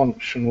in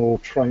functional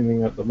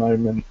training at the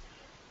moment.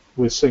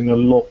 We're seeing a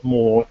lot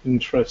more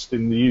interest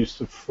in the use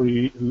of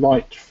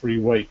light free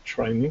weight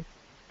training,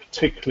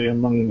 particularly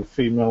among the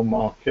female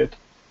market.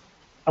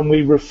 And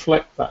we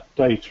reflect that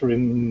data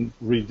in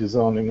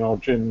redesigning our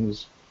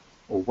gyms,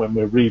 or when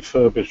we're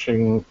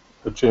refurbishing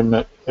a gym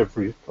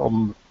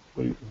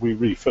we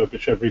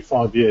refurbish every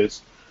 5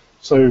 years.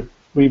 So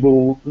we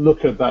will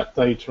look at that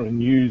data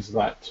and use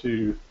that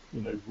to,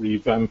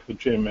 revamp a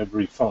gym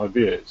every 5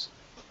 years.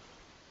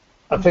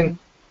 I think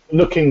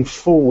looking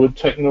forward,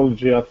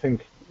 technology, I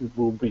think,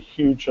 will be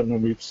huge. I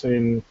mean, we've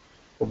seen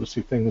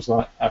obviously things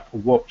like Apple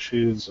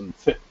Watches and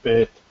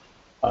Fitbit.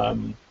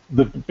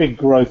 The big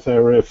growth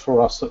area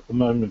for us at the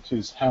moment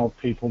is how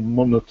people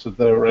monitor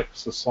their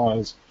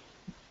exercise,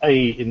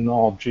 in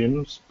our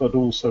gyms, but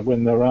also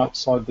when they're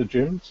outside the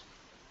gyms,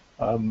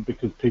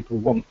 because people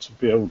want to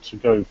be able to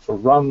go for a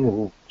run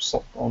or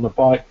on a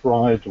bike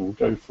ride or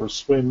go for a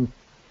swim.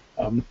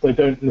 They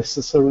don't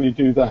necessarily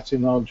do that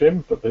in our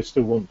gym, but they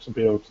still want to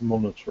be able to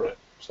monitor it.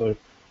 So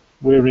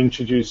we're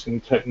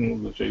introducing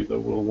technology that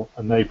will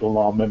enable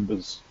our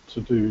members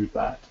to do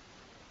that,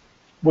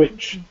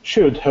 which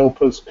should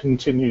help us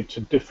continue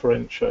to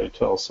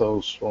differentiate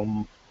ourselves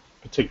from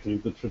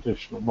particularly the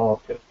traditional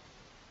market.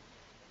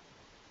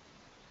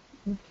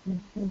 Okay,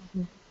 thank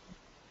you.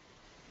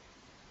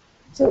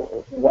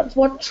 So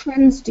what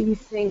trends do you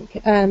think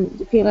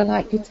you feel are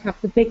likely to have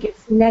the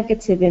biggest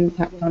negative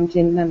impact on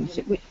gym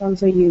membership? Which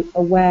ones are you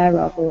aware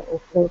of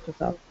or thought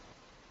of?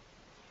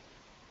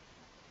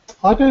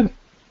 I don't.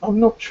 I'm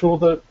not sure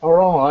that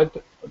there are.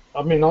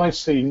 I mean, I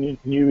see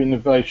new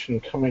innovation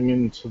coming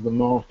into the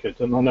market,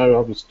 and I know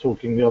I was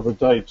talking the other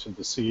day to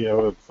the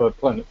CEO of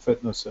Planet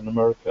Fitness in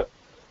America,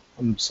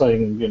 and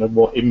saying, you know,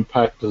 what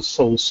impact does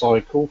Soul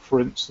Cycle, for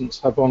instance,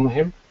 have on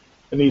him?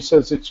 And he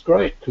says it's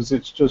great because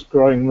it's just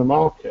growing the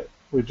market.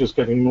 We're just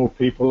getting more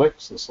people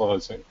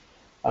exercising,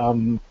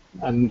 and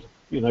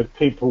you know,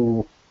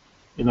 people,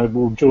 you know,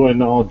 will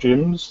join our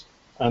gyms,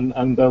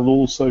 and they'll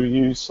also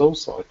use Soul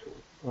Cycle.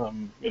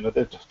 You know,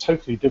 they're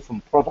totally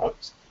different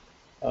products,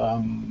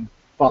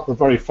 but the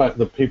very fact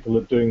that people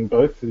are doing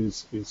both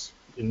is,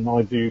 in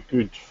my view,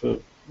 good for,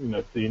 you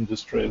know, the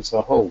industry as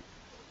a whole.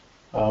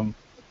 So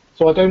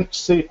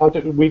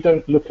we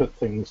don't look at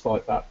things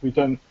like that. We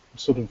don't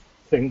sort of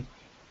think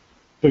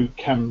boot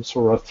camps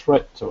are a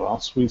threat to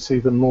us. We see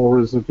them more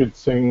as a good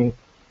thing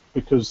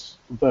because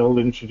they'll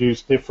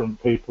introduce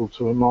different people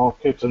to a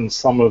market, and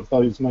some of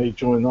those may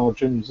join our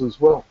gyms as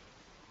well.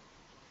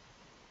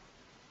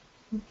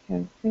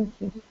 Okay, thank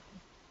you.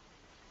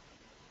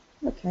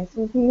 Okay,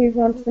 so we can move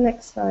on to the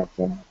next slide,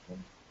 Jim.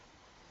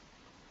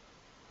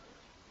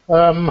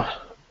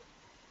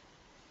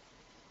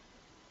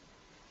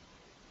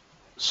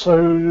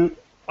 So,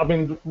 I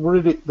mean,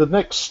 really, the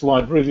next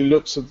slide really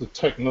looks at the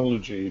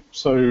technology.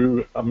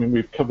 So, I mean,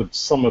 we've covered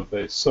some of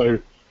this. So,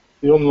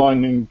 the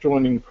online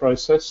joining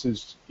process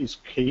is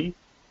key.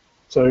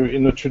 So,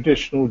 in a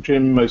traditional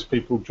gym, most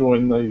people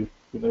join, they,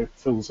 you know,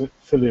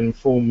 fill in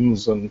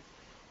forms, and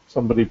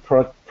somebody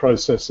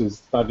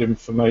processes that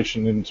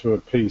information into a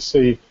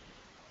PC.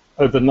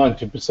 Over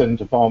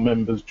 90% of our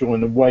members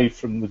join away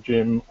from the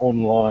gym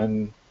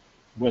online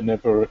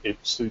whenever it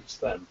suits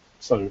them.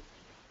 So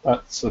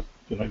that's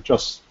you know,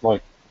 just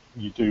like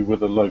you do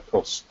with a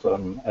low-cost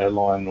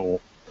airline or,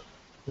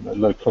 you know,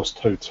 low-cost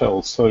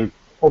hotel. So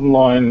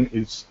online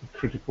is a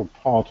critical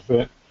part of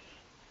it.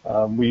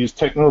 We use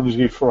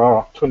technology for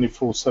our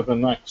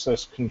 24/7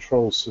 access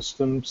control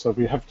system, so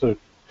we have to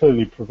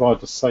clearly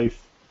provide a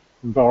safe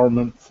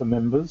environment for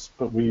members,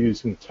 but we're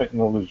using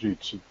technology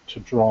to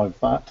drive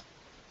that.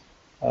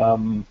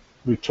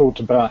 We've talked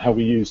about how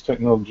we use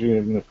technology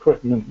in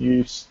equipment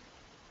use.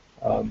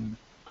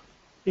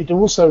 It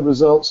also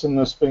results in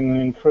us being an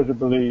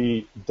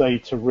incredibly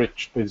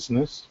data-rich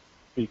business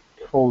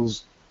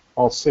because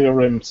our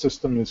CRM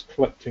system is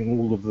collecting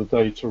all of the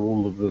data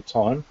all of the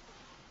time.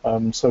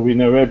 So we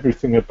know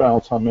everything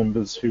about our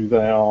members, who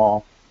they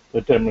are,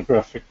 their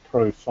demographic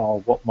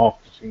profile, what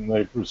marketing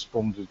they've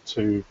responded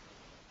to,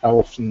 how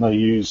often they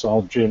use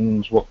our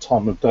gyms, what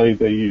time of day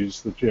they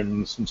use the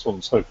gyms, and so on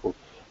and so forth.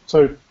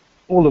 So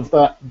all of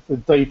that, the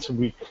data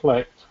we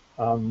collect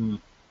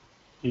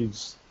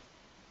is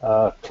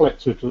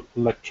collected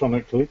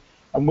electronically,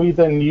 and we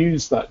then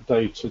use that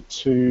data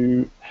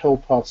to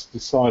help us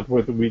decide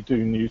whether we do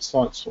new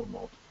sites or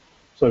not.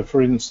 So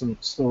for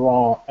instance, there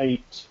are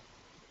 8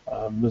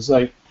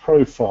 mosaic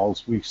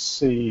profiles we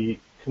see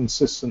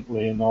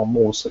consistently in our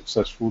more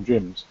successful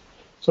gyms.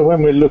 So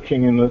when we're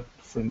looking in at,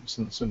 for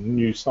instance, a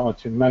new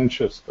site in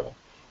Manchester,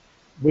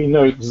 we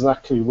know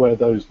exactly where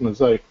those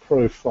mosaic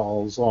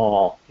profiles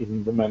are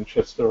in the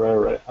Manchester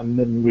area, and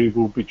then we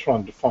will be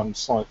trying to find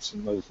sites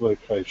in those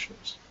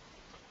locations.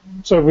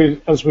 So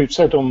as we've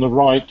said on the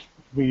right,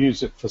 we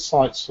use it for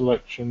site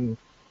selection.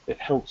 It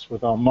helps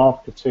with our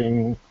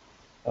marketing,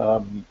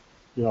 you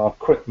know, our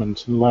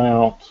equipment and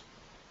layout.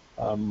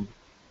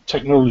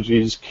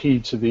 Technology is key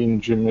to the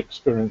in-gym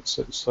experience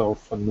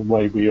itself and the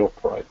way we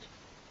operate.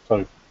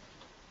 So.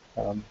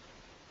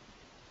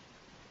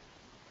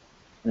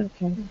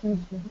 Okay,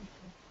 thank you.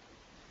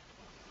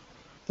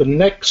 The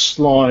next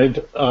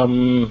slide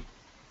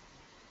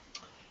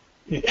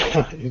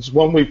is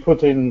one we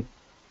put in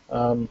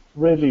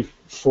really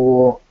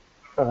for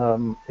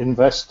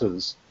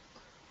investors,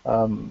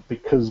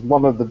 because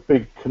one of the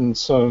big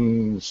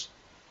concerns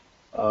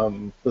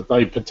that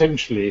they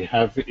potentially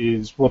have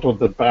is, what are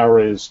the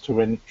barriers to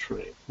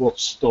entry? What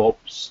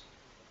stops,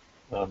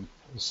 as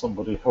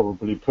somebody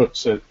horribly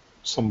puts it,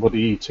 somebody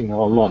eating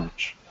our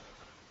lunch?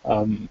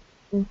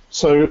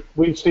 So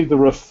we see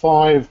there are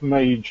 5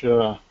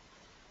 major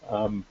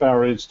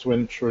barriers to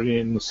entry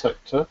in the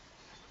sector.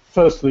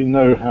 Firstly,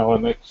 know-how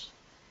and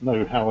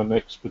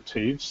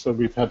expertise. So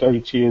we've had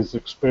 8 years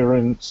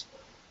experience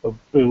of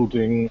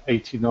building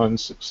 89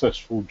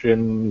 successful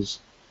gyms,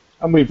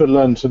 and we've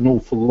learned an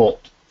awful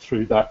lot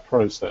through that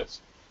process.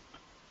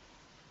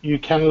 You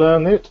can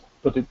learn it,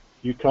 but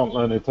you can't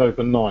learn it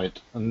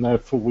overnight, and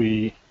therefore we,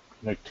 you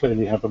know,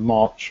 clearly have a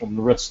march on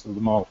the rest of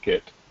the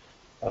market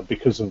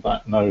because of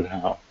that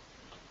know-how.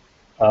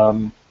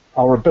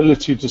 Our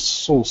ability to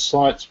source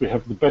sites, we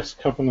have the best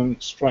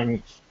covenant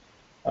strength.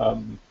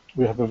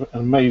 We have an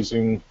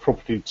amazing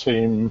property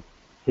team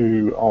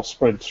who are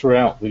spread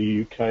throughout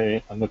the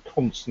UK and are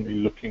constantly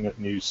looking at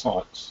new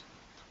sites.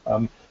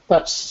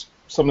 That's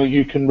something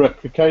you can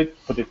replicate,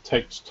 but it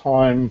takes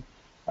time,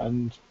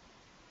 and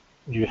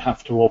you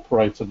have to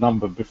operate a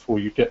number before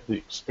you get the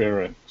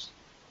experience.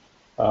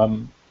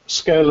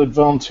 Scale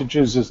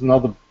advantages is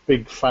another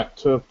big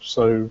factor.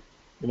 So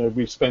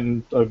we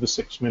spend over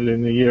 6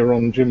 million a year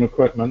on gym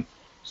equipment,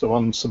 so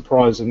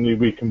unsurprisingly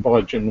we can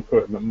buy gym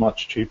equipment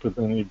much cheaper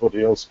than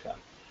anybody else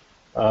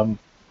can.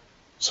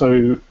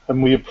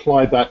 And we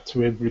apply that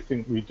to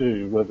everything we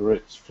do, whether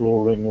it's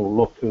flooring or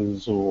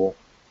lockers or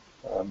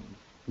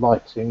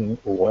lighting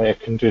or air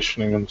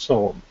conditioning and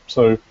so on.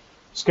 So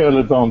scale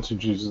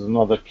advantages is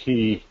another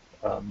key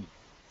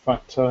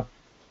factor.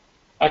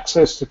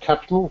 Access to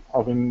capital.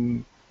 I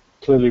mean,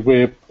 clearly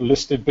we're a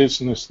listed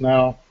business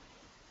now.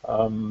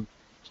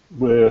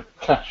 We're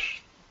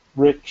cash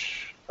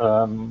rich.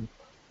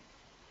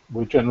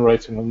 We're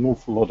generating an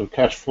awful lot of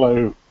cash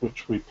flow,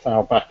 which we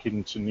plough back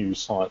into new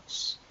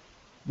sites.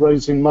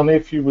 Raising money,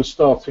 if you were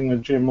starting a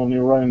gym on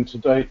your own to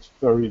date,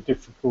 very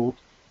difficult.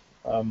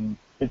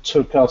 It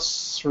took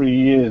us 3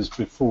 years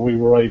before we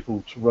were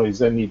able to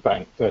raise any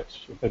bank debt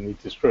of any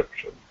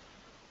description.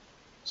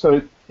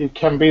 So it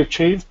can be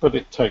achieved, but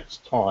it takes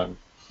time.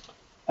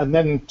 And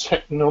then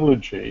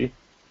technology,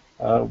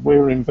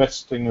 we're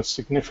investing a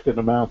significant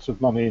amount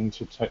of money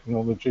into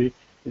technology.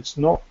 It's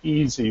not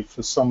easy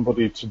for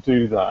somebody to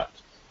do that,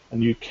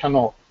 and you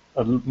cannot,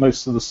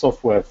 most of the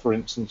software, for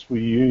instance,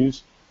 we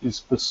use is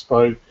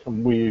bespoke,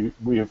 and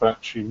we have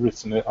actually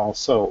written it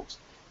ourselves.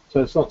 So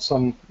it's not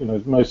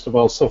most of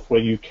our software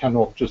you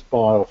cannot just buy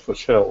off the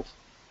shelf.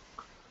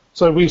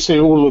 So we see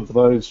all of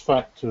those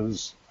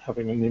factors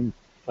having an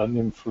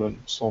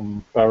influence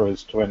on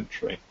barriers to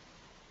entry.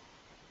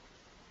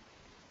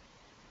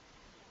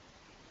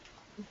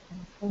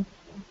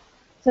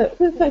 So if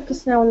we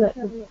focus now on the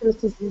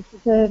facilities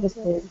and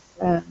services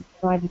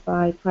provided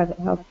by private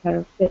healthcare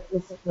and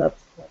fitness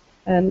clubs.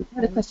 I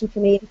had a question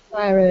from Ian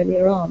Pryor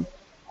earlier on.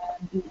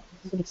 You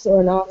sort of saw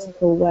an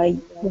article where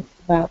you talked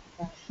about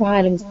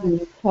trialling some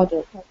new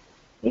products. Are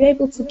you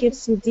able to give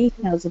some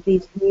details of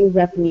these new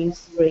revenue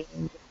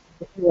streams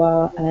that you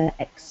are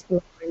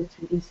exploring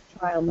through these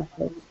trial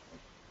methods?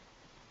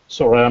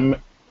 Sorry,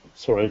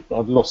 I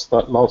lost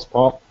that last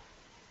part.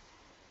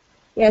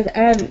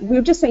 Yes, we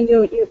were just saying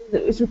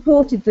it was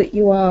reported that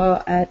you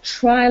are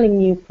trialling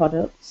new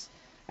products.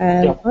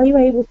 Yeah. Are you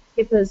able to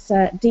give us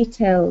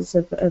details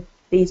of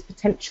these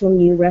potential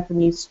new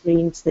revenue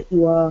streams that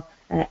you are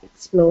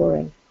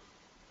exploring?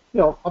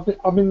 Yeah,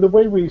 I mean the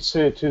way we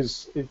see it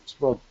is,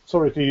 well,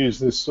 sorry to use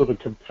this sort of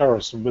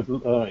comparison with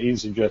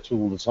EasyJet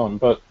all the time,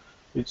 but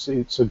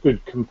it's a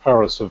good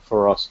comparison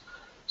for us.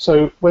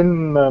 So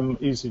when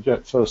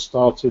EasyJet first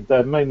started,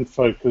 their main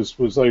focus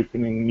was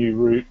opening new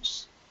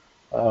routes,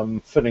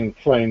 filling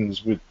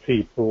planes with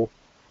people,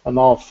 and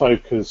our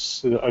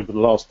focus over the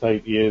last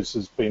 8 years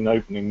has been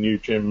opening new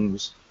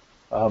gyms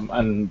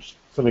and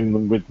filling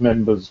them with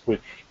members,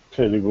 which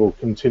clearly we'll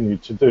continue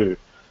to do.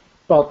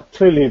 But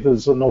clearly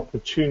there's an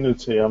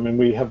opportunity. I mean,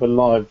 we have a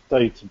live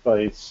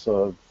database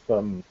of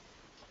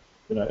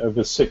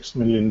over 6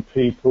 million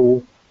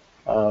people.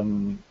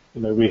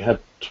 We had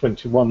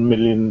 21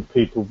 million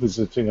people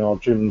visiting our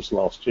gyms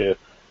last year.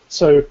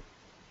 So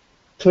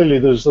clearly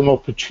there's an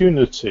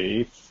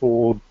opportunity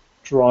for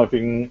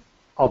driving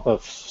other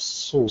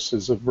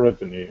sources of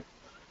revenue.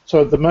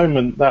 So at the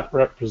moment that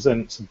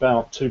represents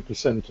about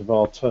 2% of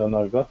our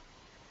turnover.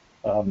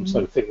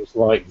 So things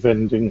like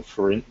vending,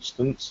 for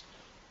instance.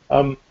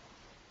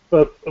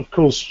 But of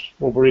course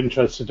what we're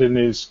interested in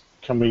is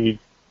can we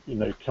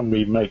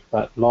make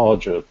that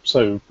larger?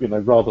 So,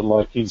 rather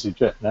like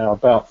EasyJet now,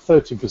 about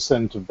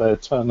 30% of their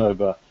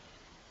turnover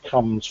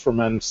comes from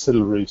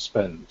ancillary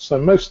spend. So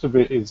most of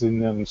it is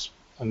in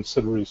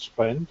ancillary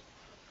spend.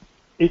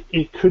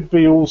 It could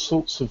be all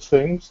sorts of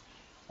things.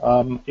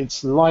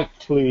 It's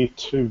likely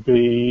to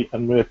be,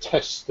 and we're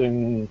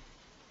testing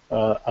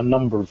a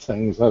number of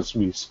things as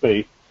we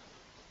speak,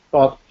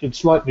 but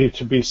it's likely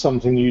to be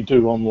something you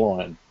do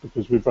online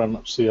because we very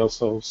much see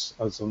ourselves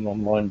as an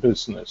online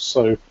business.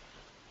 So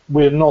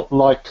we're not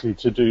likely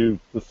to do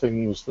the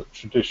things that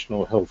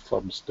traditional health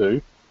clubs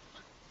do.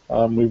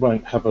 We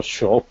won't have a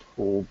shop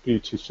or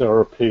beauty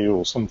therapy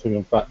or something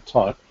of that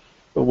type.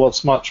 But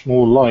what's much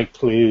more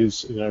likely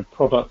is,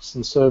 products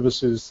and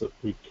services that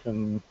we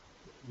can,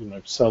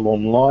 sell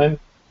online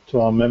to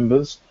our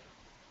members.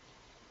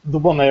 The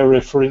one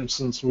area, for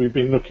instance, we've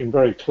been looking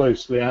very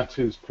closely at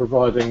is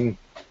providing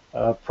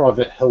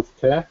private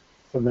healthcare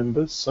for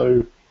members.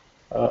 So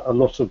a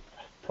lot of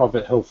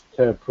private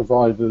healthcare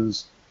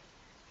providers,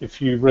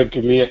 if you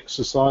regularly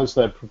exercise,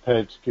 they're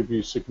prepared to give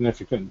you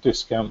significant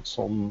discounts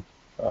on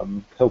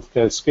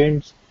healthcare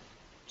schemes.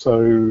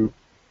 So,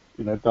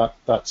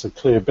 that's a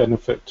clear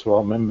benefit to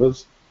our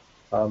members,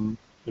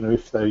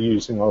 if they're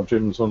using our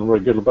gyms on a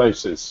regular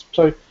basis.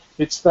 So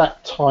it's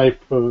that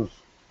type of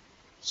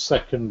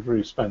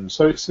secondary spend.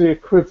 So it's the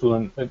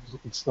equivalent.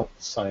 It's not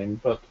the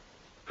same, but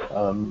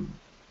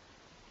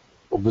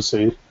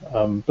obviously,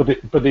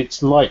 but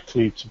it's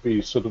likely to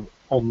be sort of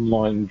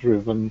online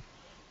driven.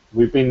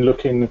 We've been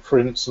looking, for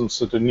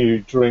instance, at a new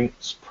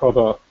drinks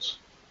product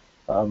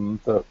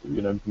that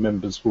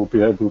members will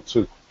be able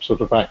to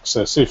sort of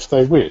access if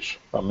they wish.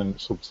 I mean,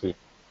 it's obviously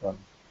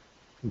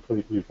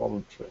completely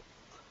voluntary.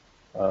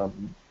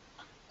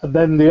 And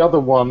then the other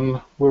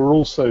one we're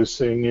also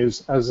seeing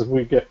is as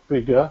we get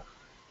bigger,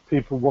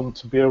 people want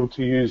to be able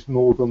to use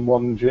more than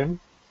one gym.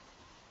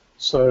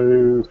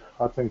 So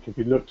I think if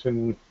you looked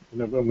in,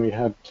 when we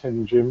had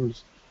 10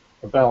 gyms,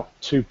 about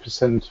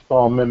 2% of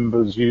our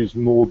members use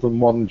more than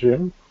one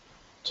gym.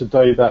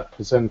 Today that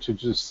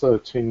percentage is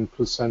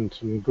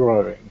 13% and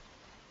growing.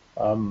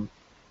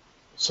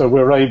 So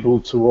we're able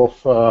to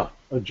offer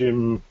a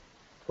gym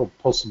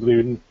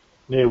possibly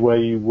near where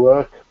you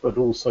work, but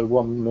also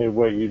one near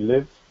where you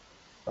live,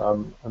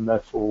 and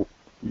therefore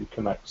you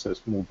can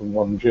access more than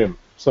one gym.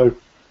 So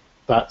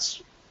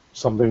that's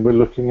something we're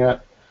looking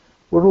at.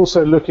 We're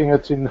also looking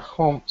at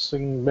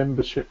enhancing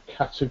membership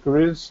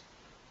categories.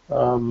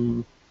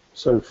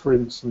 So for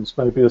instance,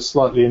 maybe a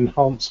slightly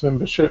enhanced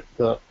membership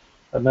that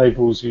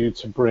enables you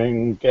to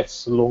bring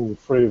guests along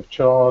free of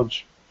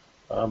charge,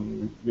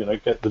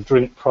 get the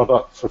drink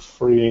product for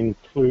free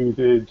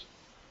included,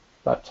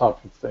 that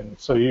type of thing.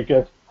 So you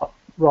get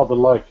rather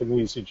like an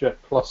EasyJet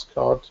Plus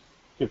card,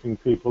 giving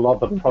people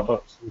other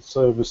products and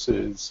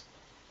services,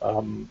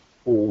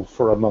 all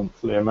for a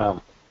monthly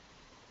amount.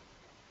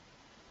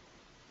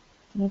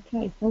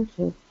 Okay, thank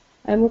you.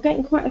 We're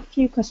getting quite a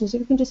few questions.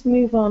 If we can just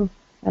move on,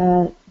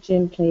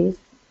 Jim, please.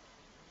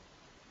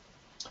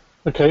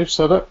 Okay,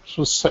 so that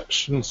was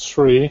section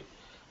 3.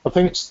 I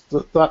think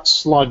that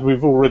slide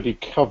we've already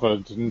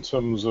covered in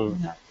terms of,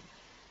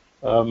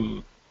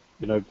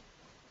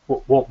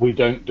 what we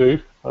don't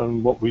do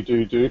and what we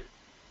do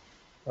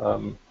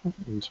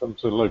in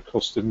terms of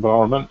low-cost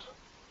environment.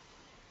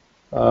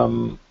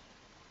 The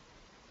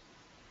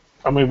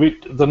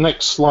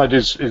next slide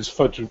is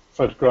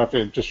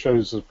photographic. It just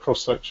shows a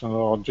cross-section of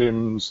our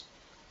gyms,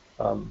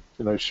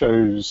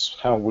 shows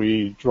how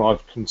we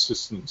drive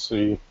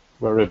consistency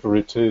wherever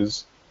it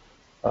is.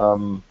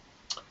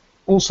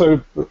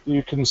 Also,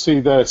 you can see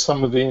there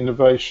some of the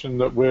innovation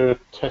that we're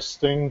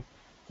testing,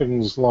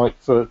 things like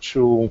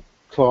virtual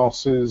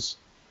classes.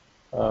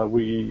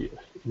 We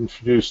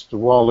introduced a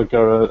while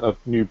ago a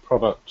new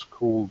product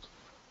called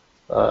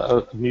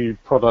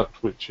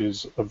which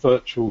is a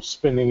virtual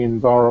spinning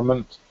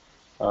environment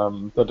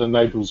that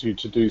enables you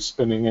to do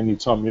spinning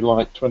anytime you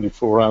like,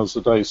 24 hours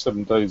a day,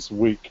 7 days a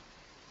week.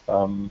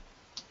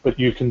 But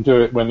you can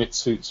do it when it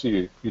suits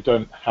you. You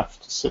don't have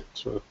to sit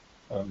to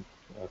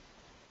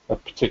a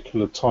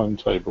particular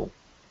timetable.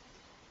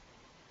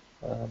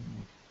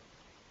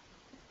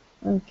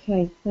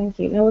 Okay, thank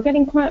you. Now we're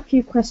getting quite a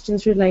few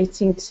questions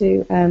relating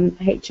to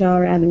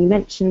HRM, and you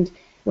mentioned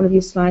one of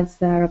your slides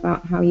there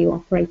about how you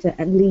operate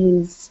a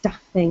lean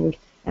staffing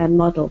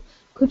model.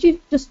 Could you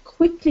just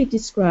quickly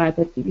describe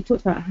it? You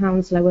talked about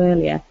Hounslow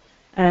earlier.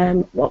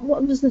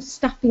 What does the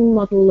staffing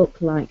model look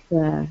like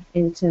there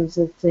in terms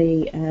of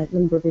the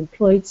number of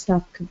employed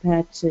staff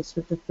compared to sort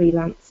of the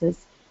freelancers,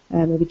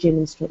 maybe gym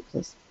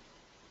instructors?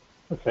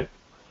 Okay.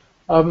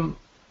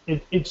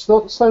 It's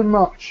not so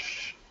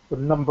much the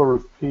number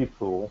of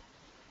people,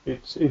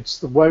 it's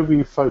the way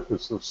we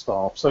focus the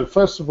staff. So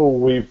first of all,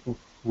 we've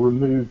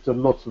removed a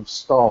lot of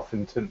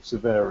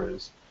staff-intensive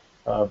areas,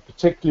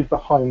 particularly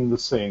behind the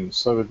scenes,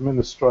 so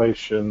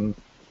administration,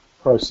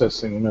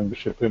 processing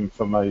membership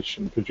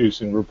information,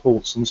 producing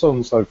reports, and so on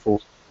and so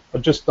forth, are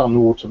just done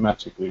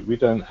automatically. We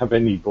don't have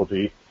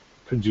anybody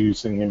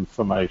producing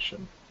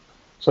information.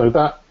 So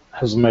that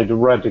has made a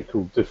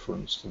radical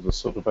difference to the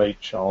sort of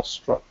HR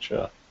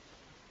structure.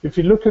 If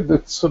you look at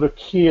the sort of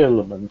key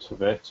element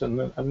of it,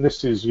 and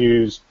this is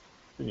used,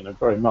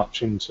 very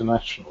much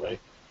internationally,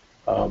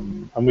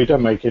 and we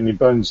don't make any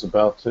bones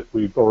about it,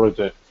 we borrowed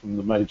it from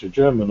the major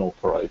German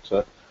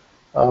operator,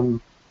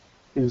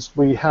 is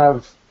we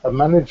have a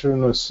manager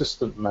and an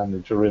assistant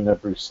manager in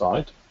every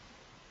site,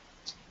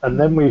 and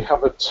then we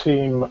have a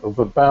team of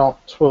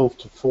about 12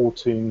 to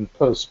 14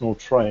 personal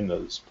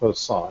trainers per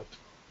site.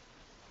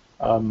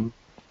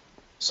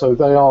 So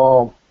they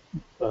are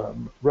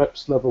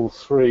reps level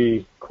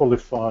 3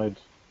 qualified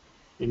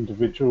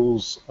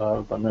individuals.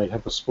 They may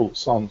have a sports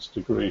science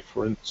degree,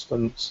 for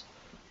instance,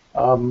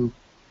 and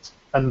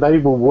they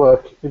will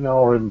work in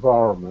our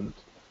environment.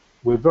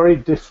 We're very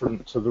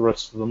different to the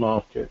rest of the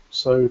market.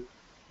 So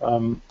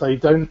they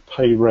don't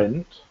pay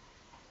rent.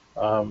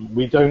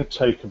 We don't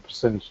take a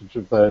percentage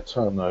of their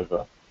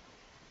turnover,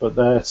 but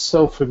they're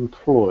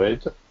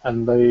self-employed,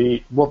 and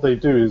what they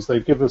do is they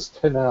give us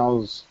 10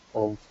 hours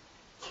of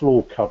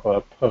floor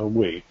cover per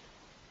week,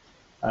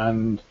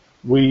 and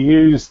we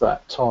use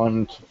that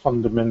time to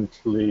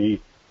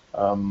fundamentally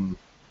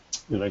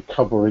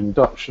cover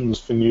inductions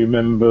for new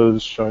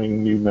members,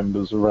 showing new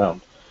members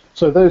around.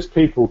 So those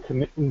people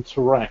can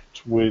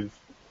interact with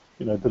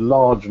the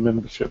large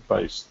membership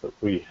base that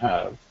we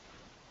have,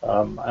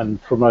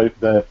 and promote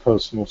their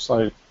personal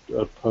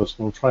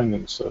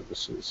training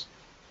services.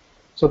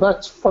 So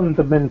that's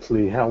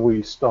fundamentally how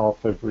we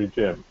staff every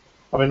gym.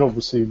 I mean,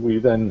 obviously we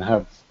then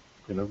have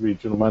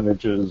regional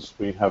managers,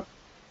 we have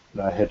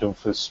a head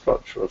office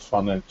structure, a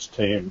finance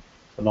team,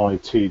 an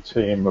IT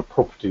team, a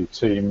property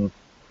team,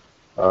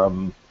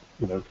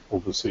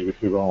 obviously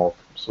who are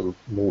sort of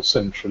more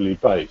centrally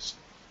based.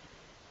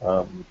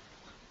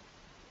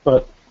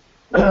 But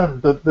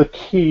the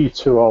key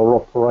to our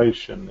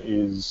operation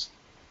is,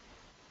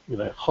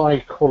 high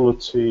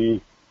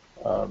quality,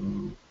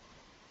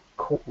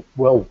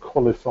 well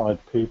qualified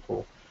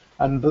people,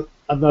 and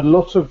a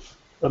lot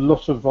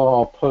of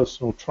our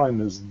personal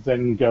trainers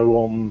then go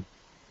on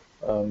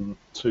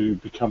to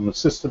become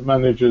assistant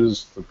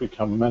managers, to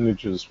become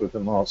managers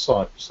within our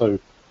site. So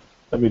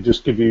let me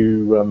just give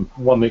you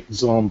one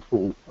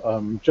example.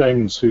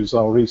 James, who's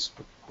our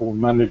Eastbourne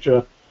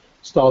manager,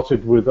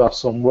 started with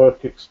us on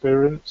work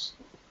experience.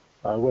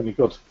 When he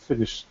got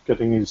finished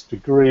getting his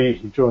degree,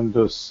 he joined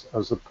us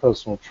as a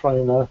personal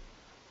trainer.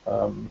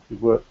 He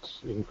worked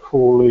in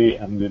Crawley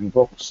and in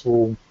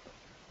Vauxhall.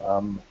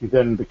 He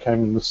then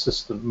became an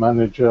assistant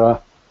manager.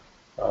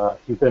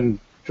 He then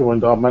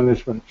joined our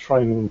management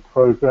training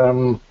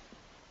program.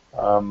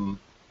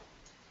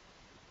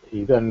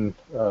 He then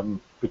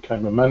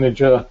became a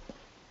manager.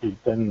 He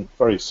then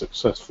very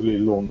successfully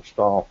launched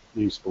our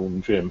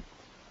Eastbourne gym.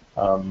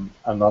 And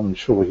I'm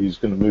sure he's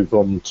going to move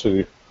on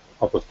to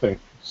other things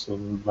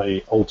and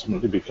may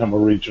ultimately become a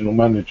regional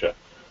manager.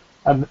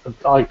 And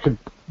I could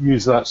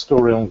use that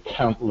story on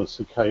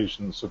countless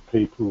occasions of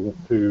people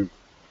who,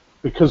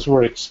 because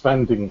we're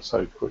expanding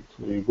so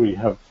quickly, we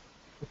have,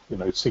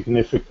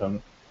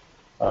 significant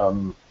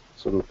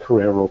sort of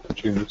career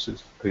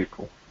opportunities for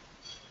people.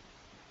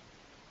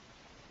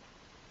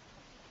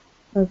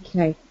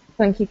 Okay,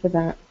 thank you for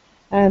that.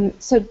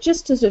 So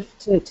just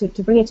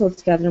to bring it all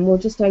together, and we'll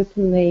just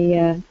open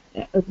the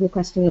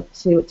question up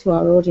to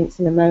our audience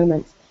in a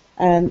moment.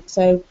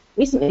 So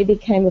recently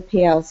became a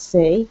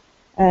PLC.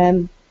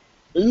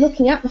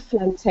 Looking at the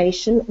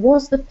flotation,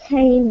 was the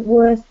pain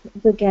worth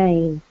the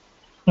gain?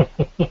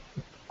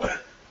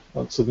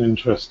 That's an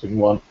interesting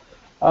one.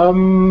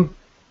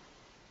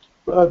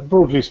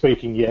 Broadly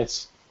speaking,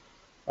 yes.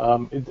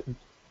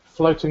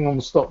 Floating on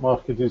the stock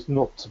market is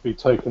not to be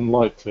taken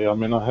lightly. I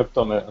mean, I have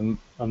done it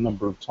a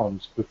number of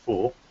times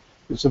before.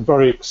 It's a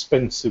very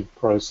expensive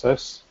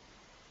process.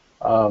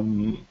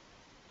 It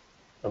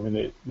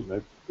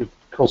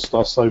cost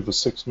us over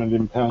 £6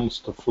 million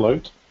to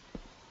float.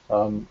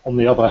 On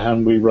the other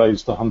hand, we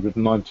raised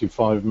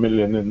 195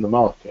 million in the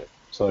market,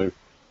 so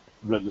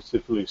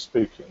relatively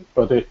speaking.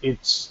 But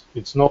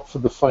it's not for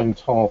the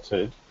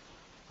faint-hearted.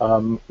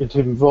 It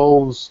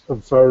involves a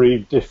very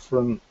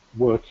different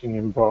working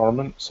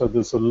environment, so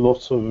there's a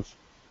lot of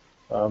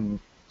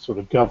sort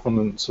of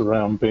governance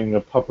around being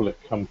a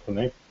public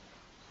company,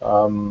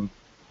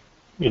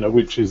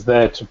 which is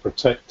there to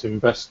protect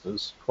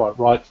investors, quite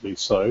rightly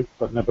so,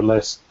 but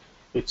nevertheless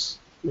it's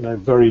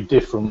very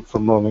different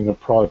from running a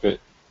private,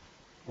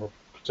 or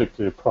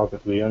particularly a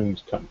privately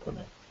owned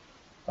company.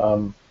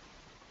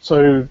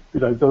 So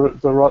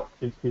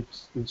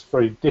it's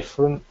very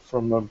different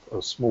from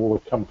a smaller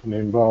company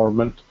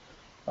environment.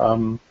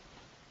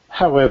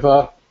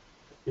 However,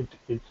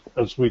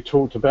 as we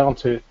talked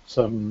about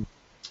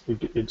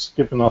it's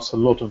given us a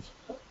lot of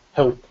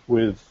help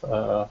with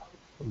the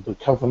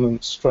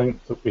covenant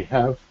strength that we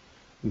have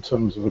in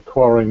terms of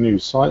acquiring new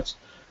sites.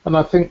 And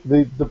I think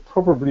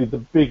probably the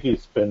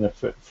biggest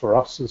benefit for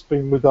us has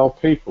been with our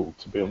people,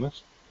 to be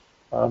honest.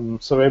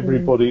 So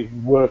everybody who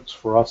works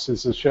for us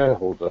is a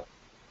shareholder.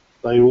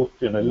 They all,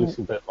 a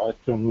little bit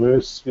like John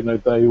Lewis,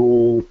 they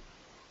all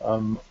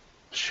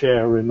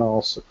share in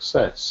our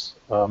success.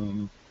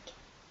 And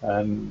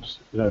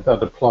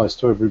that applies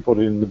to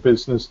everybody in the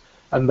business,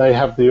 and they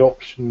have the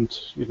option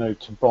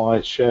to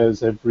buy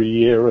shares every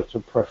year at a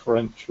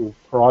preferential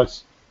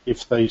price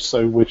if they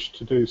so wish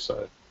to do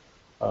so.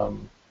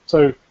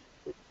 So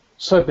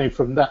certainly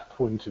from that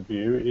point of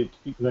view,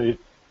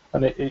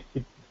 it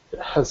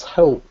has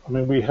helped. I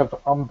mean, we have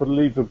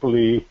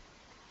unbelievably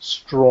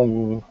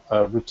strong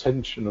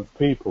retention of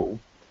people.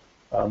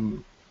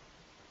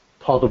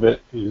 Part of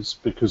it is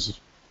because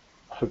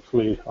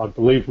hopefully, I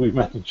believe we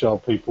manage our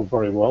people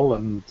very well,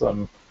 and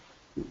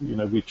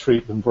we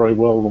treat them very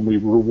well and we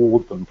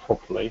reward them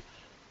properly.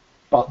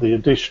 But the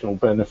additional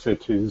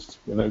benefit is,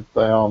 they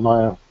are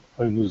now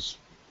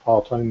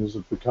part owners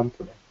of the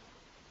company.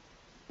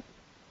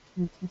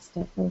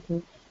 Fantastic, thank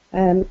you.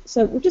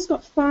 So we've just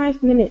got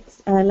 5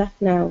 minutes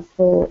left now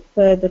for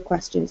further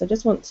questions. I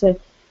just want to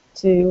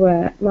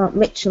Mark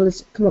Mitchell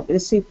has come up with a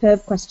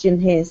superb question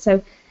here.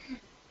 So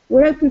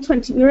we're open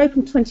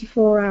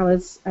 24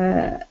 hours,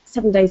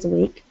 7 days a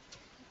week.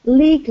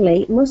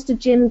 Legally, must a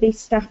gym be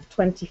staffed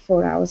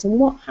 24 hours? And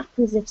what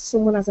happens if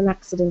someone has an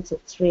accident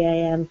at 3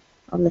 a.m.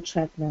 on the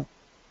treadmill?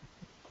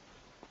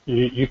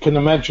 You can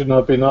imagine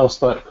I've been asked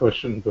that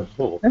question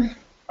before.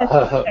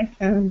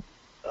 I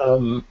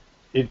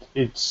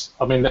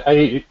mean,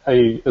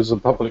 as a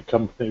public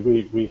company,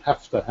 we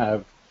have to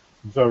have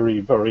very,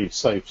 very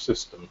safe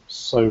systems.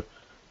 So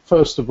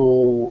first of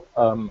all,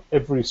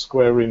 every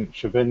square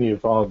inch of any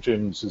of our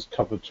gyms is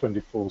covered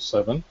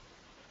 24/7.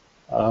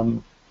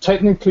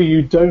 Technically,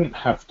 you don't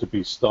have to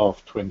be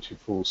staffed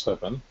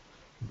 24/7,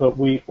 but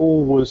we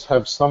always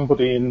have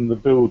somebody in the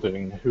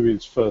building who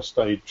is first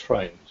aid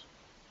trained.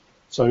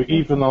 So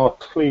even our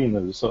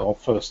cleaners are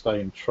first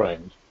aid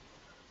trained.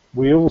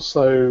 We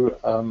also,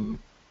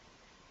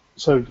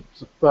 so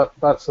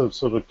that's a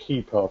sort of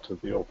key part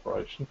of the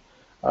operation.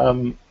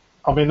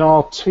 I mean,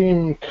 our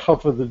team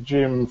cover the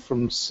gym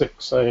from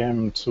 6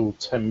 a.m. till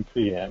 10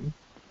 p.m.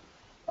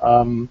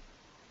 And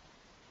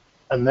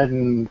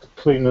then the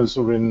cleaners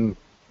are in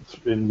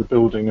the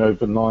building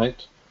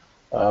overnight.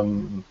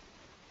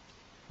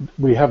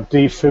 We have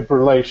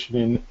defibrillation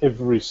in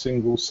every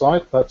single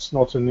site. That's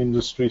not an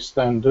industry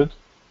standard,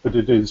 but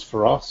it is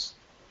for us.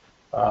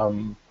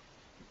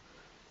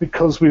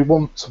 Because we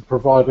want to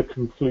provide a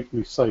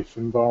completely safe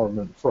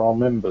environment for our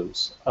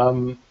members.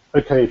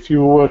 Okay, if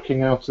you were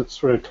working out at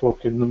 3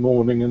 o'clock in the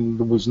morning and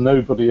there was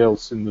nobody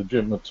else in the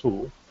gym at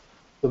all,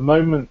 the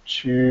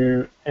moment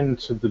you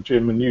entered the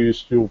gym and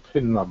used your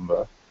PIN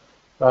number,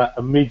 that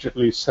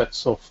immediately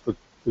sets off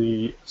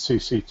the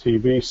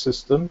CCTV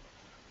system,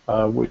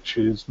 which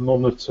is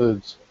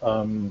monitored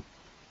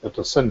at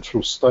a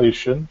central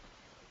station.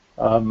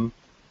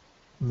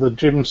 The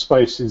gym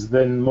space is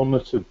then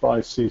monitored by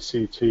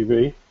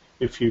CCTV.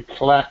 If you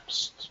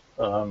collapsed,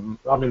 I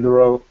mean,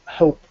 there are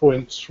help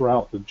points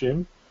throughout the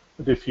gym,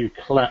 but if you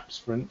collapse,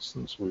 for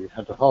instance, or you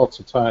had a heart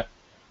attack,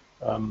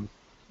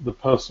 the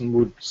person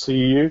would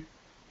see you,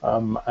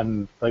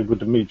 and they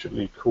would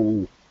immediately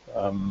call,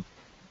 the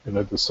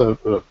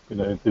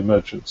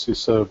emergency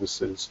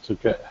services to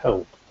get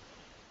help.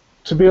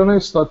 To be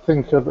honest, I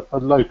think a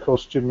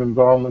low-cost gym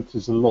environment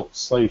is a lot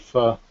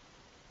safer,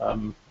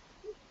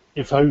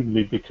 if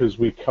only because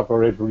we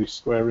cover every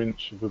square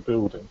inch of a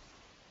building.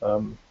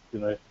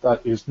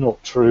 That is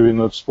not true in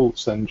a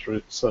sports centre.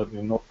 It's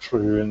certainly not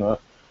true in a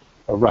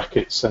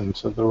racket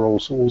centre. There are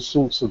also all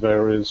sorts of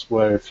areas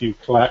where if you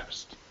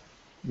collapsed,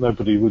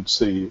 nobody would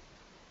see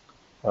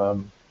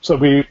you. So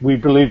we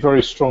believe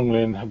very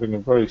strongly in having a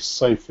very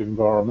safe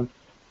environment,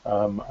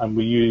 and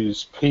we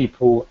use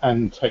people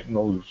and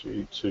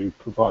technology to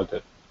provide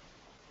it.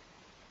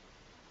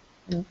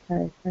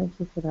 Okay, thank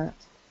you for that.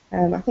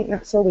 I think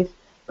that's all we've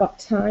got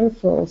time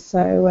for.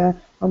 So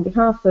on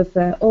behalf of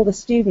all the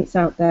students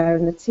out there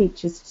and the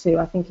teachers too,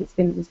 I think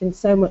there's been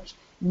so much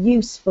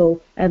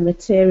useful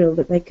material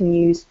that they can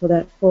use for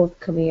their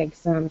forthcoming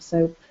exams.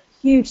 So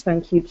huge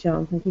thank you,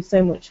 John. Thank you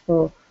so much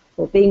for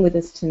being with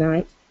us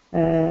tonight.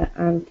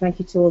 And thank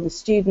you to all the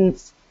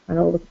students and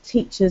all the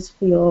teachers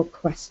for your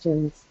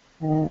questions.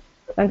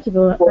 Thank you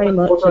very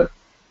much.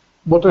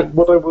 What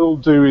I will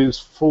do is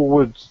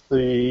forward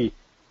the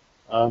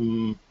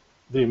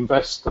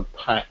investor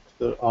pack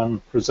that I'm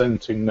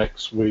presenting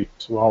next week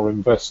to our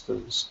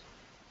investors,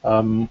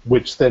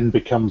 which then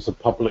becomes a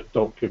public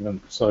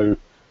document. So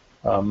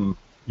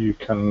you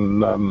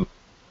can,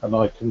 and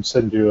I can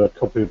send you a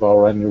copy of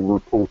our annual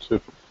report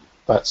if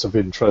that's of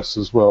interest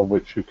as well,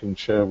 which you can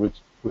share with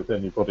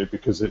anybody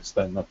because it's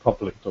then a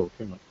public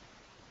document.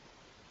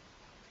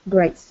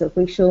 Great stuff.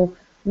 We shall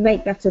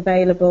make that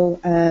available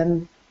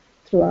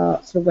through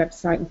our sort of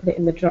website and put it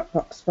in the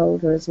Dropbox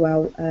folder as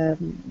well,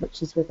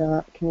 which is with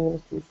our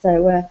community.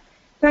 So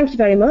thank you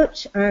very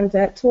much, and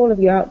to all of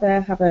you out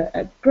there, have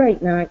a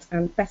great night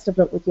and best of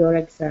luck with your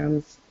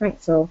exams.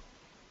 Thanks all.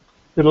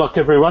 Good luck,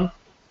 everyone.